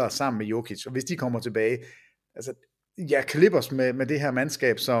spillere sammen med Jokic. Og hvis de kommer tilbage, altså, Clippers med det her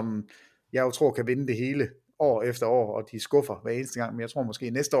mandskab, som jeg jo tror kan vinde det hele år efter år, og de skuffer hver eneste gang, men jeg tror måske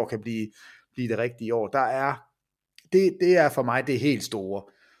næste år kan blive det rigtige år. Det er for mig det helt store.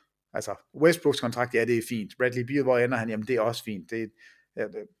 Altså, Westbrooks kontrakt, ja, det er fint. Bradley Beal, hvor ender han? Jamen, det er også fint.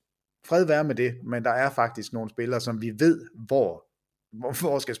 Fred være med det, men der er faktisk nogle spillere, som vi ved, hvor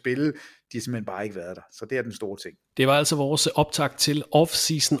skal spille. De har simpelthen bare ikke været der. Så det er den store ting. Det var altså vores optakt til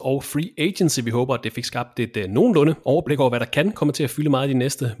off-season og free agency. Vi håber, at det fik skabt et nogenlunde overblik over, hvad der kan komme til at fylde meget de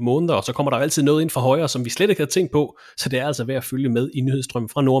næste måneder. Og så kommer der altid noget ind fra højre, som vi slet ikke havde tænkt på. Så det er altså ved at følge med i nyhedsstrømmen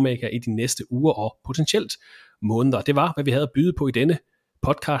fra Nordamerika i de næste uger og potentielt måneder. Det var, hvad vi havde at byde på i denne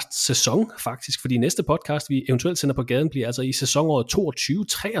podcast-sæson faktisk. Fordi næste podcast, vi eventuelt sender på gaden, bliver altså i sæsonåret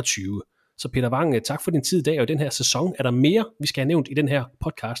 22-23. Så Peter Wang, tak for din tid i dag, og i den her sæson. Er der mere, vi skal have nævnt i den her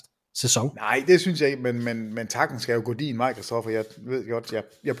podcast-sæson? Nej, det synes jeg ikke, men takken skal jo gå din, Microsoft, og jeg ved godt,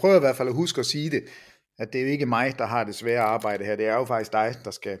 jeg prøver i hvert fald at huske at sige det, at det er jo ikke mig, der har det svære arbejde her, det er jo faktisk dig,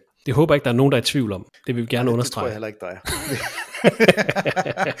 der skal... Det håber jeg ikke, der er nogen, der er i tvivl om. Det vil vi gerne understrege. Det tror jeg heller ikke, der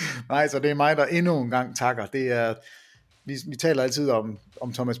er. Nej, så det er mig, der endnu en gang takker. Det er... Vi taler altid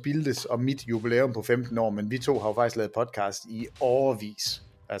om Thomas Bildes og mit jubilæum på 15 år, men vi to har jo faktisk lavet podcast i årevis.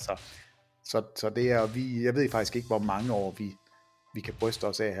 Altså, så det er, jeg ved faktisk ikke, hvor mange år vi kan bryste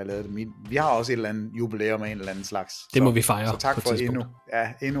os af at have lavet det. Vi har også et eller andet jubilæum af en eller anden slags. Det må vi fejre. Så tak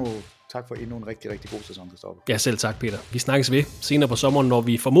for endnu en rigtig, rigtig god sæson, Christoffer. Ja, selv tak, Peter. Vi snakkes ved senere på sommeren, når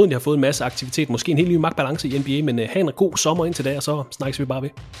vi formodentlig har fået en masse aktivitet. Måske en helt ny magtbalance i NBA, men have en god sommer indtil da, og så snakkes vi bare ved.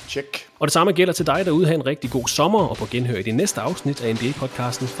 Check. Og det samme gælder til dig derude. Ha' en rigtig god sommer, og på genhør i det næste afsnit af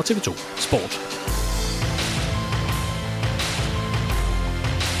NBA-podcasten fra TV2 Sport.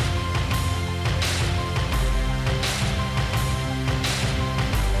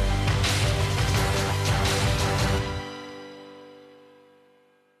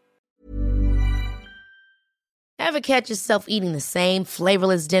 Ever catch yourself eating the same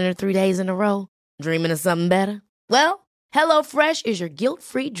flavorless dinner 3 days in a row? Dreaming of something better? Well, HelloFresh is your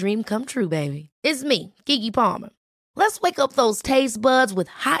guilt-free dream come true, baby. It's me, Keke Palmer. Let's wake up those taste buds with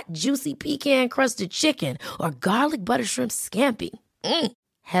hot, juicy pecan-crusted chicken or garlic butter shrimp scampi.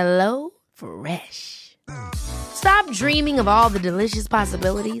 Hello Fresh. Stop dreaming of all the delicious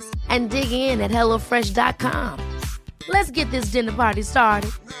possibilities and dig in at HelloFresh.com. Let's get this dinner party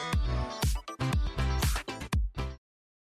started.